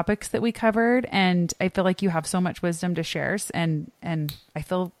of the topics that we covered, and I feel like you have so much wisdom to share, and I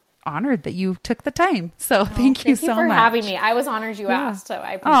feel honored that you took the time. So thank you so much. Thank you for having me. I was honored you asked, so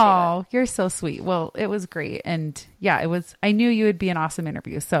I appreciate it. Oh, you're so sweet. Well, it was great. And yeah, I knew you would be an awesome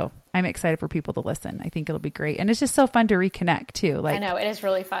interview. So I'm excited for people to listen. I think it'll be great. And it's just so fun to reconnect too. Like, I know, it is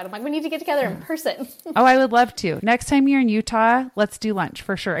really fun. I'm like, we need to get together in person. Oh, I would love to. Next time you're in Utah, let's do lunch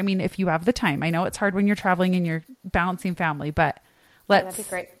for sure. I mean, if you have the time. I know it's hard when you're traveling and you're balancing family, but let's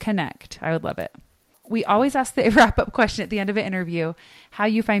connect. I would love it. We always ask the wrap-up question at the end of an interview, how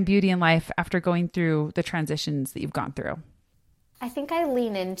you find beauty in life after going through the transitions that you've gone through. I think I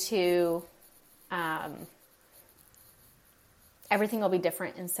lean into everything will be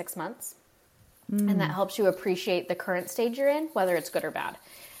different in 6 months. And that helps you appreciate the current stage you're in, whether it's good or bad.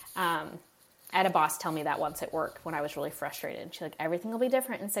 I had a boss tell me that once at work when I was really frustrated. She's like, everything will be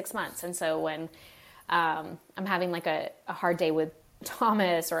different in 6 months. And so when I'm having like a hard day with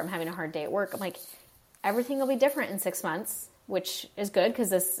Thomas, or I'm having a hard day at work, I'm like, everything will be different in 6 months, which is good because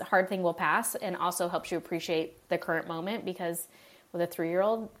this hard thing will pass, and also helps you appreciate the current moment, because with a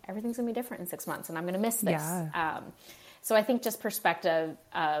 3-year-old, everything's going to be different in 6 months, and I'm going to miss this. Yeah. So I think just perspective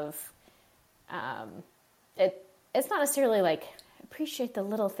of it's not necessarily like appreciate the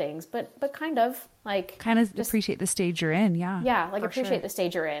little things, but kind of just appreciate the stage you're in. Yeah. Yeah. Like appreciate the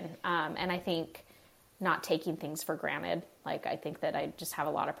stage you're in. And I think not taking things for granted. Like, I think that I just have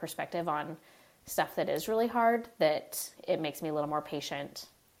a lot of perspective on stuff that is really hard, that it makes me a little more patient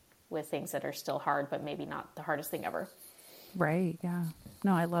with things that are still hard, but maybe not the hardest thing ever. Right. Yeah.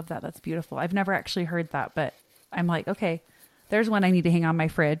 No, I love that. That's beautiful. I've never actually heard that, but I'm like, okay, there's one I need to hang on my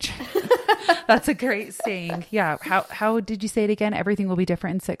fridge. That's a great saying. Yeah. How did you say it again? Everything will be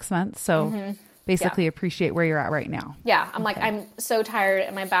different in 6 months. So basically appreciate where you're at right now. Yeah. I'm like, I'm so tired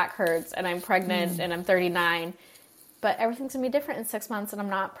and my back hurts and I'm pregnant and I'm 39, but everything's gonna be different in 6 months, and I'm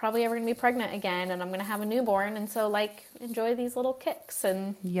not probably ever gonna be pregnant again, and I'm gonna have a newborn. And so like, enjoy these little kicks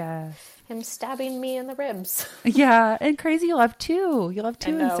and him stabbing me in the ribs. Yeah. And crazy. You'll have two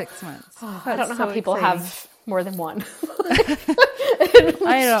in 6 months. Oh, I don't know how people have more than one.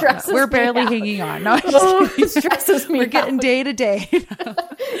 I don't know. We're barely hanging on. No, it stresses me. We're getting day to day.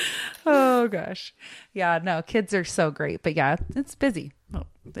 Oh gosh. Yeah, no, kids are so great, but yeah, it's busy. Oh,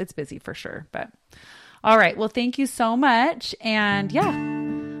 it's busy for sure. But all right. Well, thank you so much. And yeah,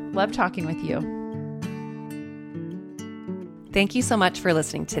 love talking with you. Thank you so much for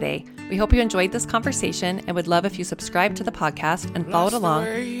listening today. We hope you enjoyed this conversation and would love if you subscribe to the podcast and followed along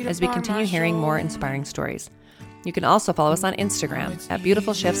as we continue hearing more inspiring stories. You can also follow us on Instagram at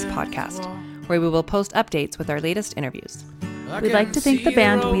Beautiful Shifts Podcast, where we will post updates with our latest interviews. We'd like to thank the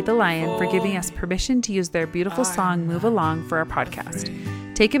band We the Lion for giving us permission to use their beautiful song Move Along for our podcast.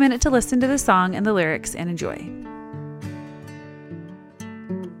 Take a minute to listen to the song and the lyrics and enjoy.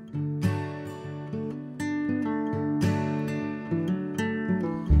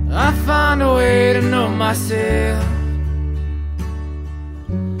 I find a way to know myself.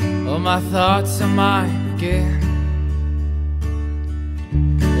 All my thoughts are mine again,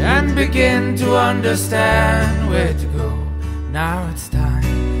 and begin to understand where to go. Now it's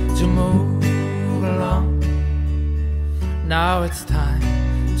time to move along. Now it's time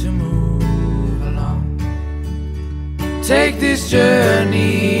to move along. Take this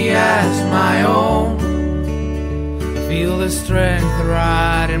journey as my own. Feel the strength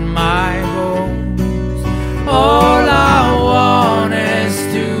right in my bones. All I want is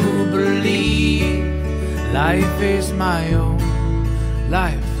to believe life is my own.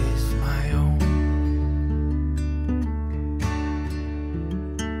 Life is my own.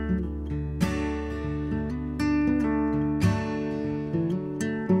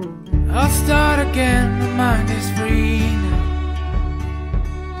 I'll start again, my mind is free now.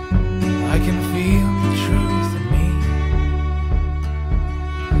 I can feel the truth in me.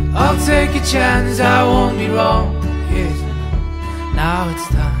 I'll take a chance, I won't be wrong. Yes, now it's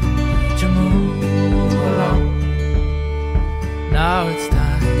time to move along. Now it's